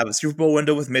going to have a Super Bowl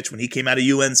window with Mitch when he came out of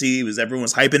UNC. Everyone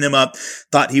was hyping him up,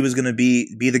 thought he was going to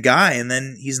be the guy, and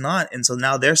then he's not. And so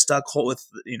now they're stuck holding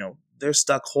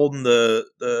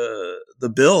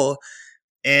the bill.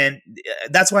 And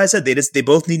that's why I said they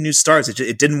both need new starts.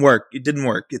 It didn't work.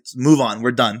 It's move on.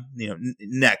 We're done.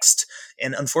 Next.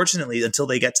 And unfortunately, until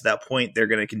they get to that point, they're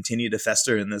going to continue to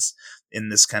fester in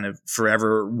this kind of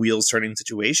forever wheels turning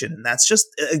situation. And that's just,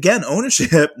 again,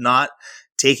 ownership not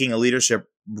taking a leadership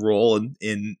role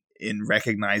in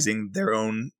recognizing their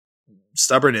own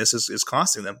stubbornness is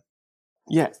costing them.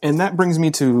 Yeah, and that brings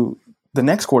me to the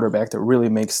next quarterback that really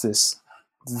makes this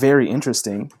very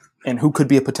interesting, and who could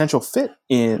be a potential fit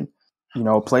in,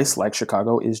 a place like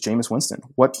Chicago, is Jameis Winston.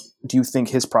 What do you think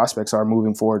his prospects are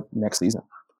moving forward next season?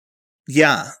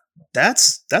 Yeah,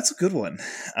 that's a good one.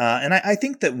 And I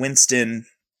think that Winston,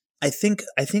 I think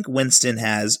Winston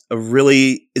is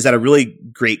at a really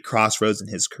great crossroads in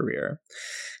his career,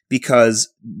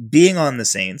 because being on the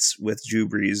Saints with Drew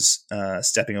Brees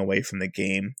stepping away from the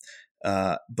game,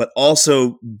 but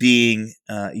also being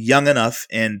young enough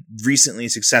and recently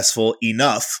successful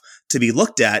enough to be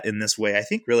looked at in this way, I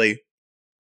think really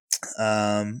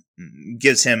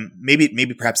gives him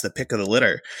maybe perhaps the pick of the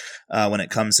litter when it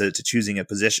comes to choosing a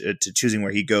position, to choosing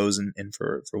where he goes and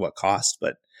for what cost.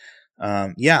 But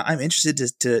yeah, I'm interested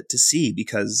to see,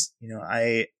 because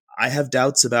I have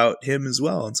doubts about him as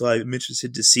well, and so I'm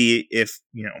interested to see if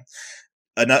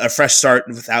a fresh start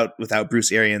without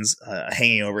Bruce Arians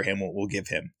hanging over him will give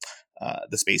him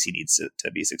the space he needs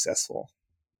to be successful.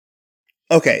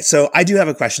 Okay, so I do have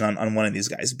a question on one of these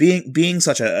guys. Being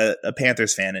such a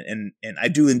Panthers fan, and I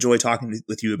do enjoy talking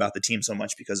with you about the team so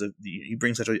much, because of you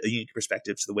bring such a unique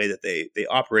perspective to the way that they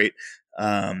operate,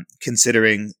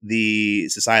 considering the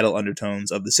societal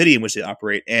undertones of the city in which they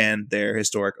operate and their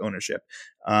historic ownership.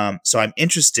 So I'm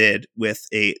interested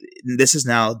this is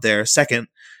now their second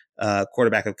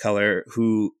quarterback of color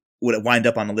who would wind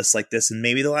up on a list like this, and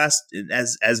maybe the last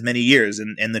as many years,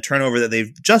 and the turnover that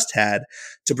they've just had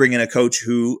to bring in a coach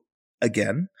who,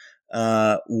 again,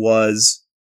 was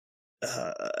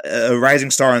a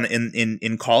rising star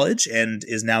in college and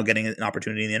is now getting an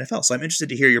opportunity in the NFL. So I'm interested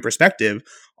to hear your perspective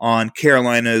on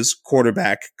Carolina's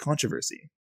quarterback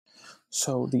controversy.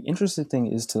 So the interesting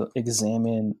thing is to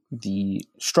examine the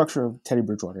structure of Teddy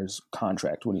Bridgewater's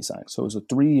contract when he signed. So it was a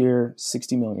 3-year,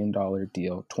 $60 million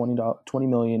deal, $20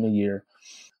 million a year.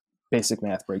 Basic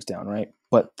math breaks down, right?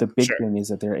 But the big thing is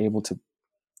that they're able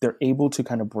to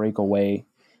kind of break away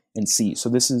and see. So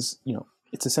this is,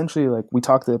 it's essentially like, we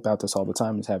talk about this all the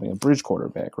time, is having a bridge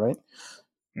quarterback, right?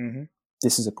 Mm-hmm.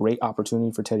 This is a great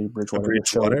opportunity for Teddy Bridgewater. A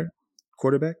Bridgewater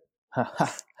quarterback?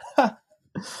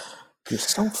 You're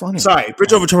so funny. Sorry,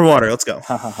 bridge over water. Let's go.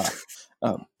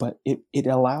 But it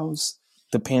allows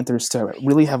the Panthers to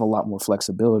really have a lot more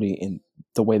flexibility in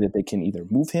the way that they can either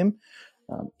move him.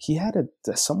 He had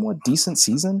a somewhat decent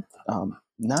season.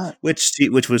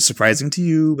 Which was surprising to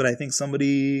you, but I think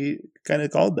somebody kind of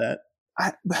called that.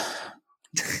 I'm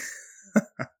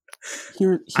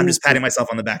just patting myself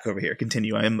on the back over here.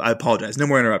 Continue. I apologize. No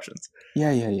more interruptions.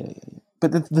 Yeah.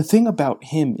 But the thing about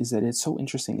him is that it's so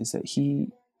interesting is that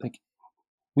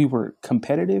we were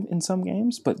competitive in some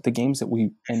games, but the games that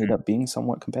we ended up being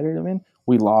somewhat competitive in,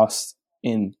 we lost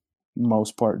in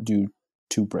most part due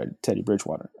to Teddy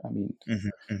Bridgewater. I mean,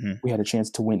 we had a chance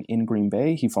to win in Green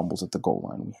Bay. He fumbles at the goal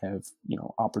line. We have,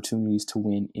 opportunities to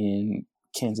win in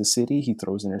Kansas City. He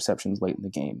throws interceptions late in the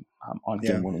game on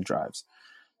game-winning drives.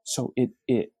 So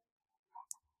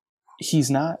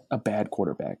he's not a bad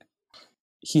quarterback.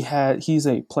 He's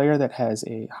a player that has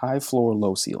a high floor,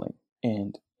 low ceiling.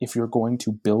 And if you're going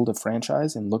to build a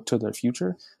franchise and look to their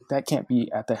future, that can't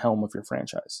be at the helm of your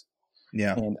franchise.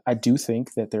 Yeah. And I do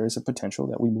think that there is a potential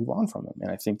that we move on from him.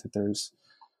 And I think that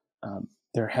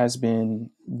there has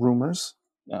been rumors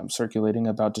circulating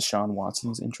about Deshaun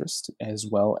Watson's interest, as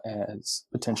well as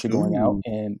potentially going out Ooh.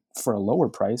 and for a lower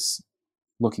price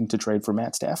looking to trade for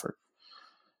Matt Stafford.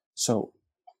 So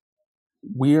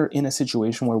we're in a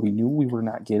situation where we knew we were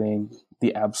not getting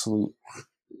the absolute,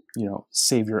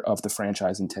 savior of the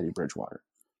franchise in Teddy Bridgewater.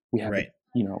 We have, Right.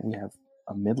 we have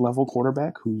a mid-level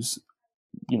quarterback who's,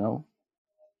 good,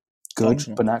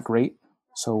 Functional. but not great.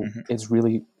 So Mhm.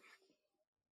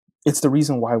 it's the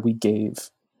reason why we gave,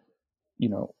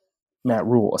 Matt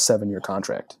Rule a 7-year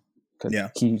contract, because Yeah.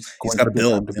 he's going gotta to get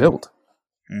time build, to yeah. build.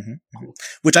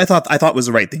 Which I thought was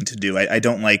the right thing to do. I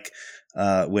don't like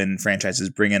when franchises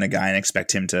bring in a guy and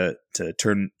expect him to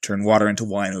turn water into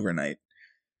wine overnight.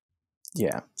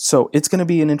 Yeah. So it's going to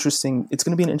be an interesting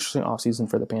offseason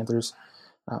for the Panthers.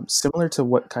 Similar to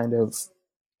what kind of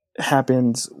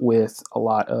happened with a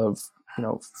lot of,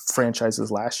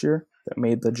 franchises last year that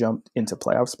made the jump into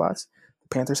playoff spots. The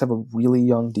Panthers have a really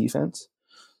young defense.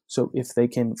 So if they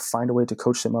can find a way to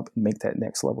coach them up and make that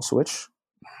next level switch,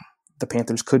 the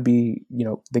Panthers could be,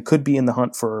 they could be in the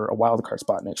hunt for a wild card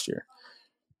spot next year.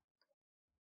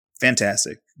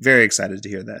 Fantastic. Very excited to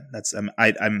hear that. That's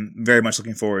I'm very much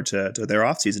looking forward to their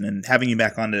offseason and having you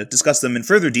back on to discuss them in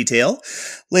further detail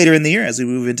later in the year as we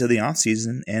move into the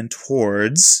offseason and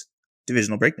towards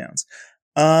divisional breakdowns.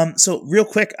 So real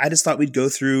quick, I just thought we'd go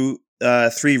through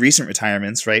 3 recent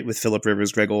retirements, right, with Phillip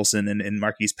Rivers, Greg Olsen, and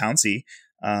Marquise Pouncey,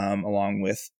 along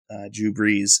with Drew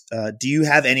Brees. Do you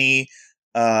have any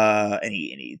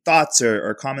thoughts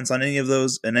or comments on any of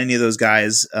those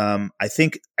guys? I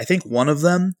think one of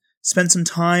them spent some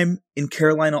time in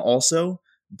Carolina also,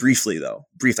 briefly though.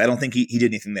 I don't think he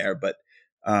did anything there, but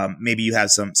maybe you have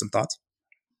some thoughts.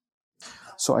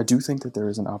 So I do think that there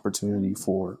is an opportunity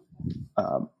for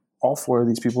all 4 of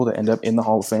these people to end up in the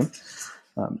Hall of Fame.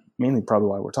 Mainly probably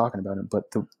why we're talking about him,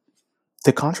 but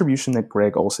the contribution that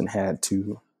Greg Olsen had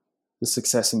to the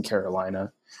success in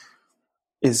Carolina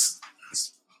is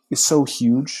so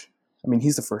huge. I mean,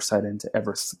 he's the first tight end to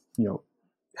ever,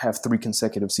 have 3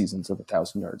 consecutive seasons of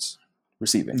 1,000 yards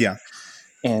receiving. Yeah.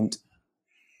 And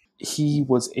he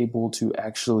was able to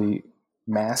actually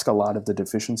mask a lot of the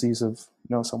deficiencies of,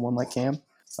 someone like Cam.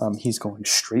 He's going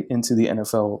straight into the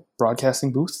NFL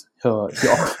broadcasting booth. He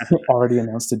already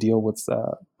announced a deal with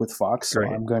Fox. Great.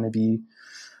 So I'm going to be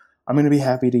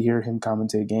happy to hear him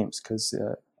commentate games, because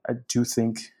I do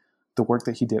think the work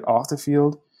that he did off the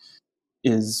field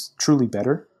is truly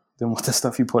better than what the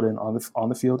stuff he put in on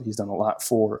the field. He's done a lot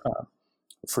for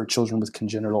children with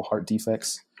congenital heart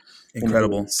defects.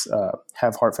 Incredible.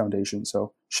 Have Heart Foundation.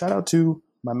 So shout out to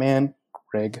my man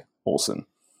Greg Olsen.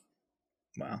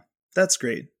 Wow, that's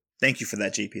great. Thank you for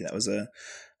that, JP. That was a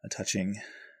touching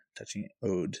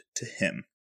ode to him.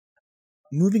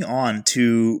 Moving on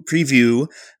to preview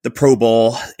the Pro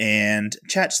Bowl and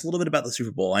chat just a little bit about the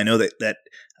Super Bowl. I know that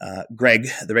Greg,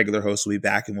 the regular host, will be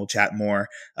back and we'll chat more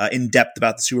in depth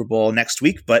about the Super Bowl next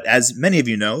week. But as many of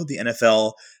you know, the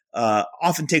NFL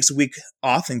often takes a week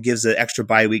off and gives an extra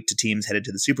bye week to teams headed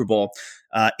to the Super Bowl.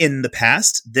 In the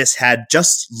past, this had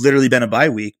just literally been a bye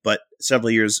week, but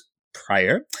several years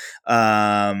ago,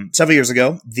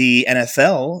 the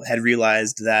NFL had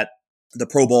realized that the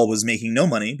Pro Bowl was making no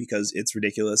money because it's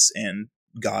ridiculous and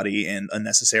gaudy and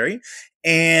unnecessary.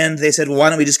 And they said, well, why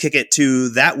don't we just kick it to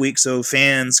that week so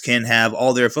fans can have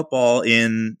all their football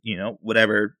in,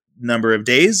 whatever number of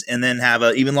days and then have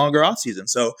an even longer off season.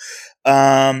 So,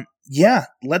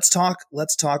 let's talk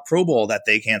Pro Bowl that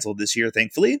they canceled this year,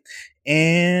 thankfully.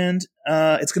 And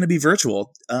it's going to be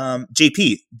virtual.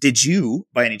 JP, did you,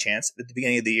 by any chance, at the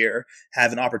beginning of the year,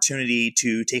 have an opportunity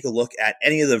to take a look at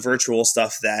any of the virtual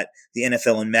stuff that the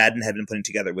NFL and Madden have been putting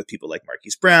together with people like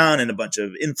Marquise Brown and a bunch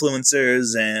of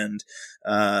influencers and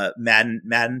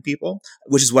Madden people,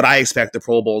 which is what I expect the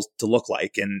Pro Bowls to look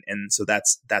like, and so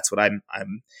that's what I'm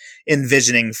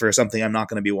envisioning for something I'm not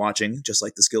going to be watching, just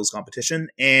like the skills competition.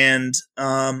 And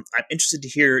I'm interested to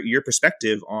hear your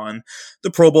perspective on the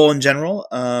Pro Bowl in general,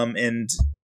 and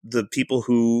the people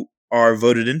who are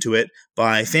voted into it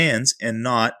by fans and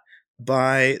not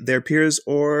by their peers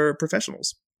or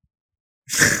professionals.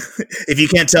 If you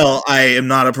can't tell, I am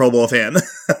not a Pro Bowl fan.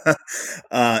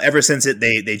 Ever since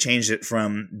they changed it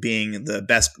from being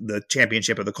the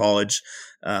championship of the college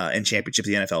and championship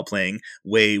of the NFL playing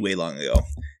way long ago.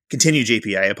 Continue,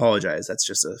 JP. I apologize. That's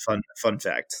just a fun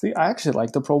fact. See, I actually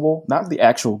like the Pro Bowl, not the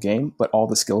actual game, but all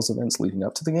the skills events leading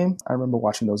up to the game. I remember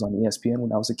watching those on ESPN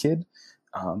when I was a kid,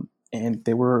 and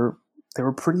they were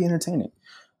pretty entertaining.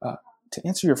 To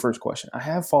answer your first question, I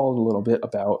have followed a little bit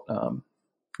about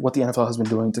what the NFL has been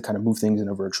doing to kind of move things in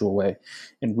a virtual way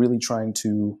and really trying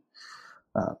to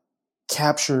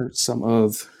capture some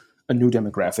of a new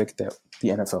demographic that the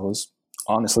NFL is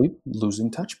honestly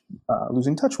losing touch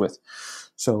with.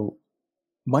 So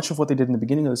much of what they did in the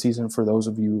beginning of the season, for those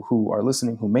of you who are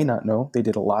listening who may not know, they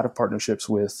did a lot of partnerships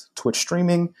with Twitch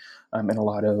streaming and a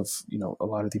lot of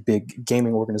the big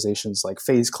gaming organizations like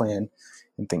FaZe Clan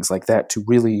and things like that to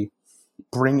really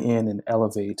bring in and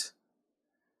elevate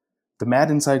the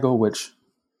Madden cycle, which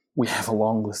we have a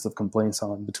long list of complaints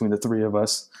on between the three of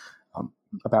us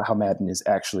about how Madden is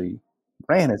actually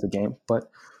ran as a game. But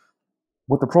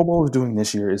what the Pro Bowl is doing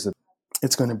this year is that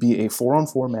it's going to be a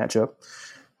 4-on-4 matchup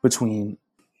between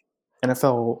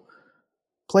NFL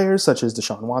players such as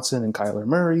Deshaun Watson and Kyler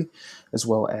Murray, as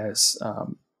well as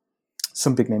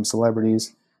some big name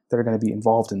celebrities that are going to be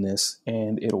involved in this.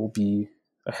 And it will be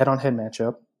a head-on-head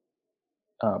matchup,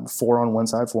 4 on one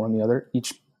side, 4 on the other.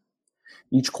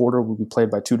 Each quarter will be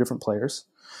played by 2 different players,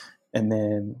 and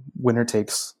then winner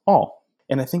takes all.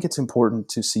 And I think it's important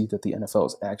to see that the NFL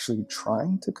is actually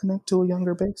trying to connect to a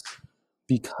younger base,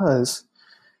 because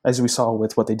as we saw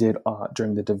with what they did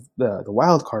during the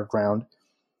wild card round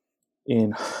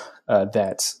in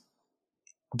that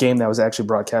game that was actually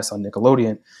broadcast on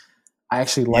Nickelodeon, I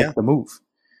actually liked the move.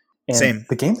 And Same.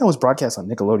 The game that was broadcast on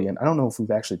Nickelodeon, I don't know if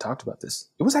we've actually talked about this.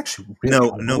 It was actually really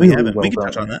we haven't. Well we can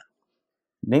touch on that.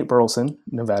 Nate Burleson,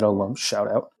 Nevada alum,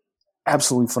 shout out.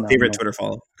 Absolutely phenomenal. Favorite Twitter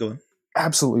follow. Go on.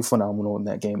 Absolutely phenomenal in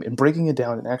that game, and breaking it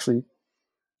down and actually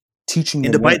teaching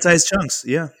into bite-sized chunks.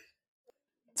 Yeah.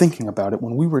 Thinking about it,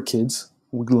 when we were kids,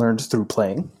 we learned through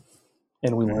playing,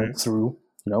 and we learned through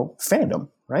fandom,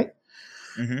 right?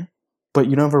 Mm-hmm. But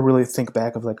you never really think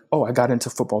back of like, oh, I got into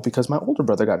football because my older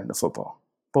brother got into football.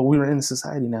 But we're in a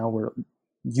society now where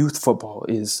youth football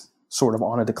is sort of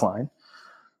on a decline.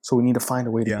 So we need to find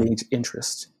a way to gauge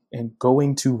interest. And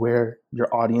going to where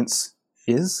your audience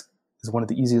is one of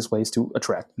the easiest ways to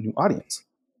attract a new audience.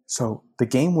 So the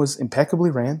game was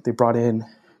impeccably ran. They brought in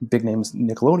big names,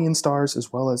 Nickelodeon stars,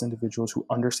 as well as individuals who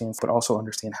understand, but also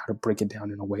understand how to break it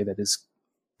down in a way that is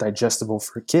digestible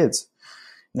for kids.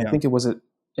 And I think it was an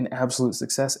absolute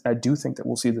success. I do think that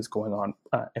we'll see this going on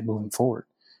and moving forward.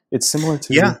 It's similar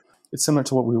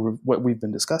to what we've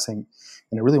been discussing,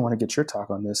 and I really want to get your talk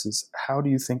on this. Is how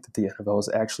do you think that the NFL is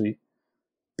actually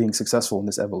being successful in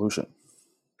this evolution?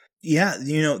 Yeah,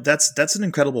 that's an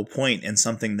incredible point, and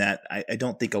something that I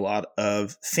don't think a lot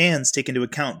of fans take into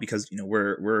account, because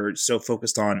we're so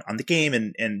focused on the game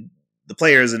and the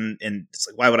players, and it's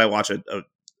like, why would I watch a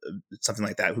something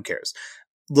like that? Who cares?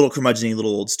 Little curmudgeon-y,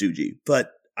 little old stoogey.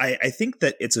 But I think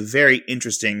that it's a very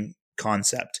interesting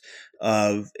concept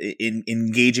of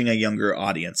engaging a younger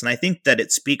audience, and I think that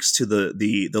it speaks to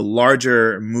the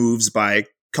larger moves by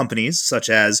companies such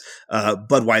as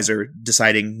Budweiser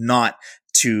deciding not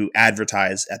to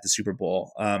advertise at the Super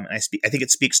Bowl. I think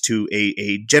it speaks to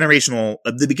a generational,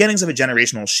 the beginnings of a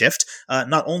generational shift,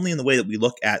 not only in the way that we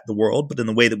look at the world, but in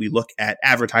the way that we look at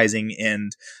advertising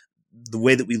and the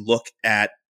way that we look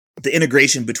at the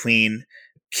integration between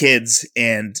kids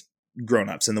and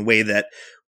grownups and the way that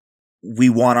we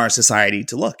want our society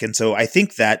to look. And so I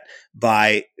think that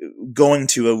by going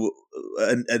to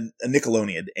a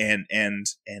Nickelodeon and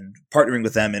partnering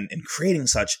with them and creating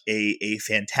such a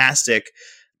fantastic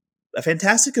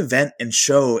event and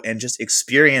show and just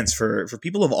experience for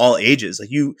people of all ages,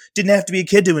 like, you didn't have to be a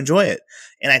kid to enjoy it.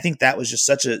 And I think that was just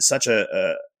such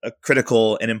a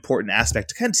critical and important aspect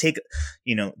to kind of take,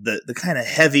 the kind of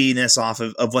heaviness off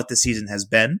of what the season has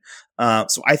been.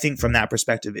 So I think from that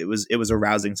perspective, it was a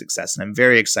rousing success, and I'm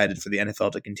very excited for the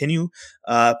NFL to continue,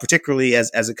 particularly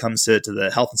as it comes to the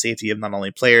health and safety of not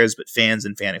only players, but fans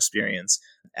and fan experience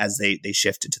as they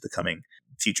shift into the coming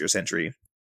future century.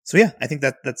 So yeah, I think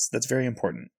that's very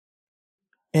important.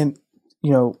 And,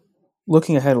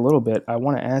 looking ahead a little bit, I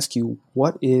want to ask you,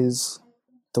 what is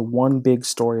the one big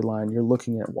storyline you're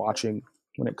looking at watching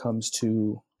when it comes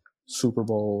to Super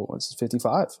Bowl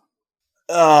 55?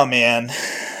 Oh man,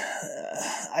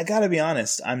 I gotta be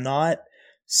honest, I'm not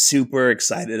super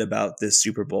excited about this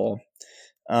Super Bowl.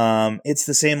 It's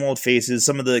the same old faces.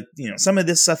 Some of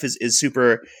this stuff is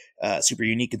super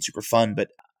unique and super fun,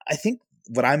 but I think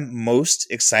what I'm most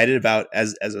excited about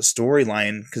as a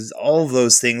storyline, because all of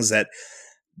those things that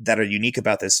are unique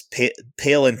about this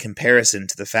pale in comparison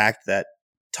to the fact that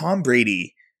Tom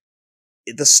Brady,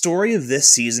 the story of this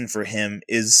season for him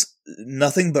is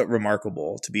nothing but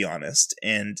remarkable, to be honest,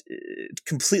 and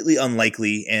completely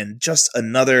unlikely, and just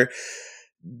another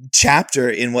chapter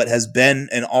in what has been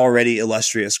an already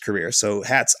illustrious career. So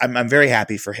I'm very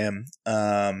happy for him.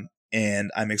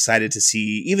 and I'm excited to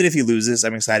see. Even if he loses,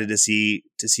 I'm excited to see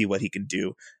what he can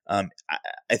do.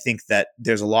 I think that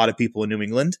there's a lot of people in New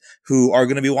England who are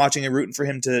going to be watching and rooting for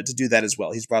him to do that as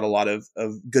well. He's brought a lot of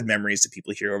good memories to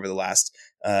people here over the last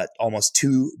almost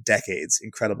 2 decades.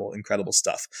 Incredible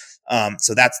stuff.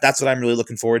 So that's what I'm really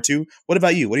looking forward to. What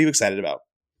about you? What are you excited about?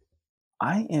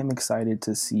 I am excited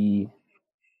to see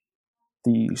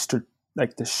the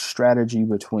strategy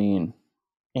between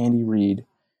Andy Reid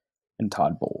and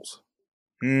Todd Bowles.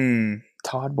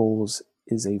 Todd Bowles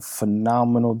is a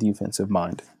phenomenal defensive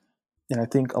mind. And I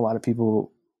think a lot of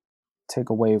people take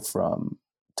away from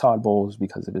Todd Bowles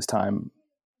because of his time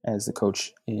as the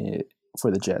coach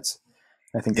for the Jets.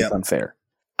 I think that's unfair.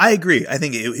 I agree. I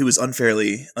think he was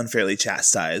unfairly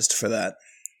chastised for that.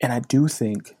 And I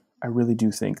really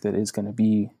do think that it's going to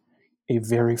be a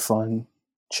very fun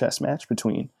chess match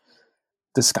between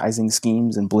disguising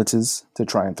schemes and blitzes to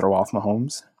try and throw off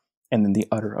Mahomes, and then the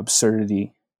utter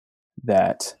absurdity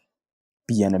that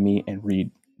Bieniemy and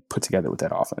Reid put together with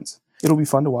that offense. It'll be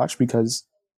fun to watch because,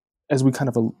 as we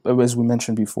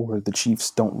mentioned before, the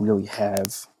Chiefs don't really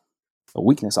have a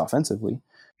weakness offensively.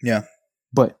 Yeah.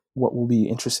 But what will be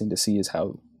interesting to see is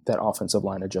how that offensive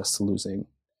line adjusts to losing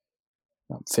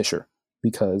Fisher,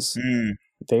 because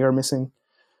they are missing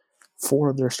 4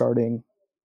 of their starting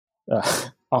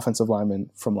offensive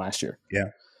linemen from last year.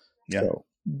 Yeah. So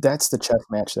that's the chess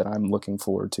match that I'm looking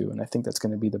forward to, and I think that's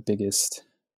going to be the biggest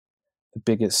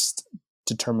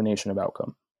determination of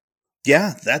outcome.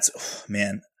 Yeah,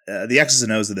 the X's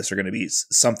and O's of this are going to be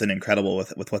something incredible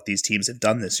with what these teams have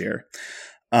done this year.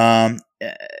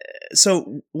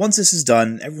 So once this is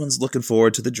done, everyone's looking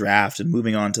forward to the draft and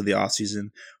moving on to the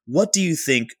offseason. What do you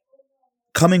think,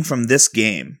 coming from this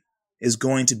game, is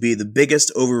going to be the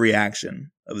biggest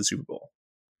overreaction of the Super Bowl?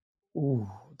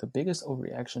 Ooh, the biggest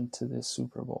overreaction to this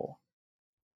Super Bowl.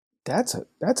 That's a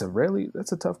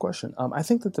tough question. I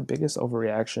think that the biggest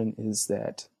overreaction is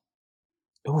that,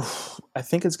 I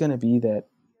think it's going to be that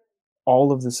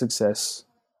all of the success,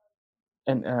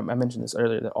 and I mentioned this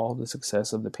earlier, that all of the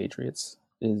success of the Patriots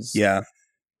is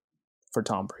for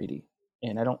Tom Brady,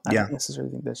 and I don't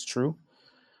necessarily think that's true.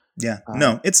 Yeah,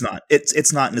 no, it's not.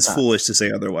 It's not, and it's foolish to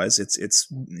say otherwise.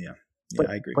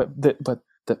 I agree.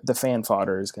 But the fan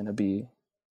fodder is going to be,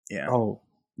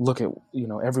 look at,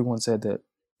 everyone said that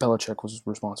Belichick was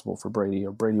responsible for Brady,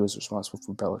 or Brady was responsible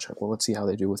for Belichick. Well, let's see how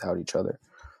they do without each other.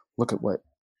 Look at what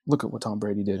Tom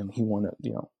Brady did, and he won it.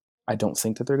 I don't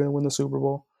think that they're going to win the Super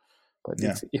Bowl, but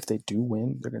if they do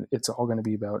win, it's all going to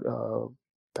be about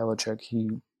Belichick. He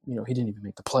didn't even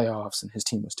make the playoffs, and his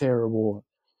team was terrible.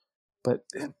 But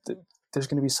there's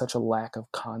going to be such a lack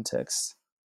of context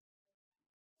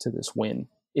to this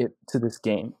to this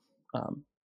game,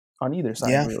 on either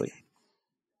side, really.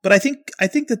 But I think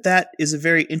that is a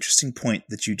very interesting point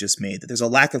that you just made, that there's a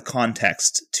lack of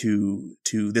context to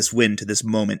this win, to this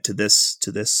moment, to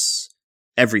this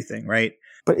everything, right?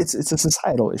 But it's a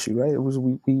societal issue, right? It was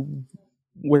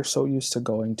we're so used to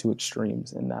going to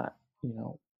extremes and not,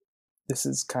 this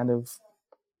has kind of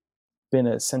been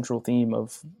a central theme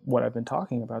of what I've been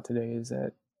talking about today, is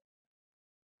that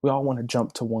we all want to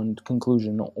jump to one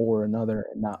conclusion or another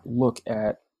and not look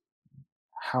at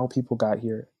how people got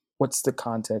here. What's the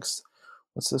context?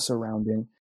 What's the surrounding?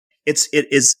 It's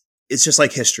just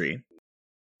like history.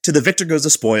 To the victor goes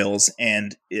the spoils,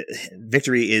 and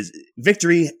victory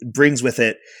brings with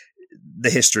it the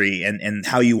history and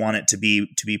how you want it to be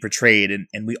portrayed.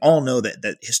 And we all know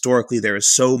that historically there is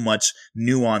so much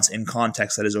nuance and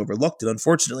context that is overlooked. And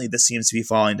unfortunately, this seems to be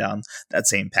falling down that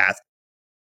same path.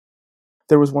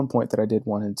 There was one point that I did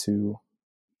wanted to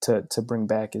bring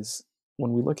back, is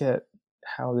when we look at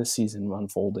how this season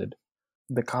unfolded,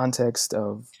 the context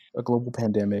of a global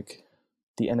pandemic,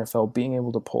 the NFL being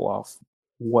able to pull off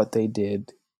what they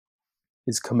did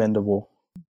is commendable.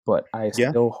 But I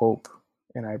still hope,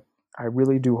 and I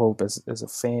really do hope, as a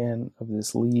fan of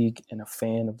this league and a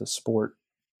fan of the sport,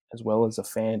 as well as a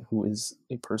fan who is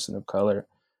a person of color,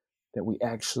 that we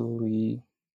actually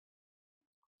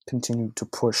continue to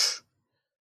push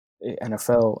the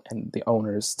NFL and the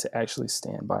owners to actually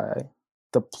stand by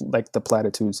the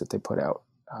platitudes that they put out.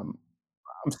 I'm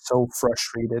so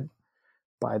frustrated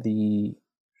by the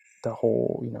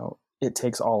whole, it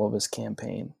takes all of us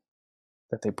campaign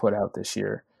that they put out this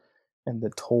year, and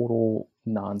the total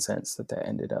nonsense that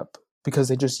ended up, because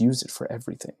they just used it for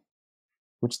everything,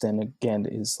 which then again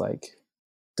is like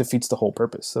defeats the whole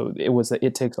purpose. So it was that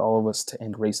it takes all of us to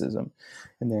end racism.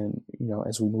 And then,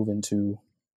 as we moved into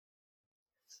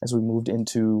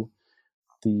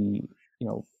the,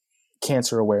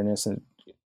 cancer awareness, and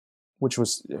which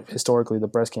was historically the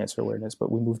breast cancer awareness,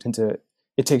 but we moved into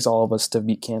it takes all of us to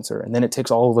beat cancer, and then it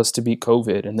takes all of us to beat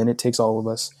COVID, and then it takes all of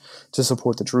us to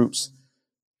support the troops.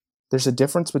 There's a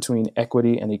difference between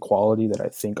equity and equality that I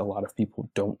think a lot of people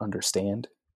don't understand.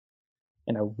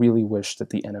 And I really wish that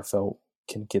the NFL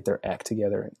can get their act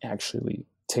together and actually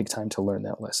take time to learn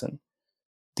that lesson.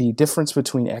 The difference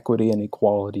between equity and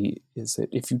equality is that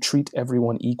if you treat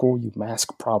everyone equal, you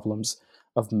mask problems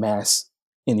of mass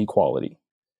inequality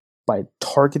by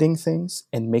targeting things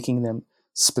and making them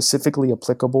specifically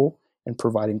applicable and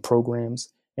providing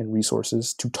programs and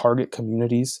resources to target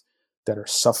communities that are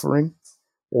suffering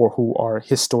or who are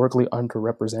historically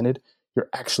underrepresented. You're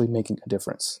actually making a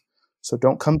difference. So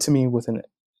don't come to me with an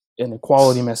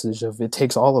equality message of it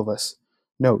takes all of us.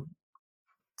 No,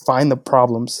 find the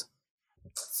problems,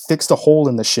 fix the hole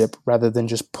in the ship rather than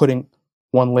just putting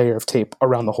one layer of tape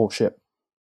around the whole ship.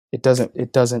 It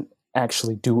doesn't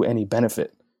actually do any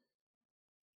benefit.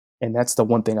 And that's the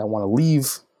one thing I want to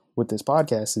leave with this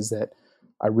podcast, is that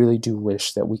I really do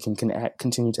wish that we can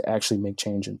continue to actually make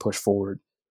change and push forward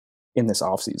in this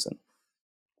off season.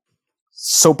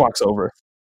 Soapbox over.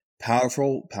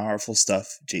 Powerful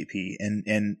stuff, JP,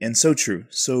 and so true.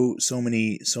 So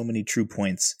many true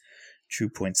points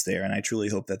there. And I truly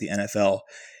hope that the NFL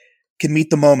can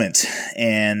meet the moment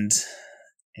and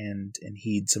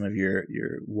heed some of your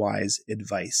wise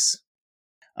advice.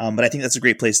 But I think that's a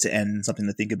great place to end, something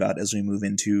to think about as we move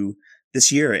into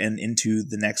this year and into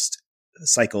the next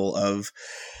cycle of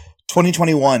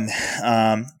 2021.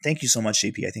 Thank you so much,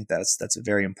 JP. I think that's a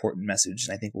very important message,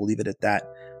 and I think we'll leave it at that.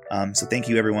 So thank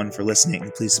you everyone for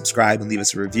listening. Please subscribe and leave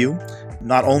us a review.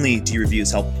 Not only do your reviews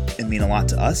help and mean a lot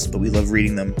to us, but we love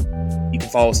reading them. You can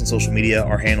follow us on social media.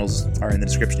 Our handles are in the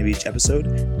description of each episode.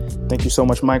 Thank you so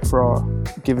much, Mike, for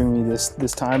giving me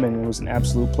this time, and it was an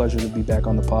absolute pleasure to be back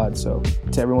on the pod. So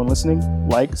to everyone listening,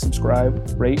 like,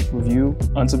 subscribe, rate, review,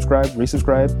 unsubscribe,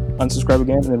 resubscribe, unsubscribe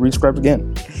again, and then resubscribe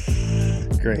again.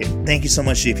 Great. Thank you so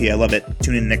much, JP. I love it.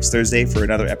 Tune in next Thursday for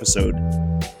another episode.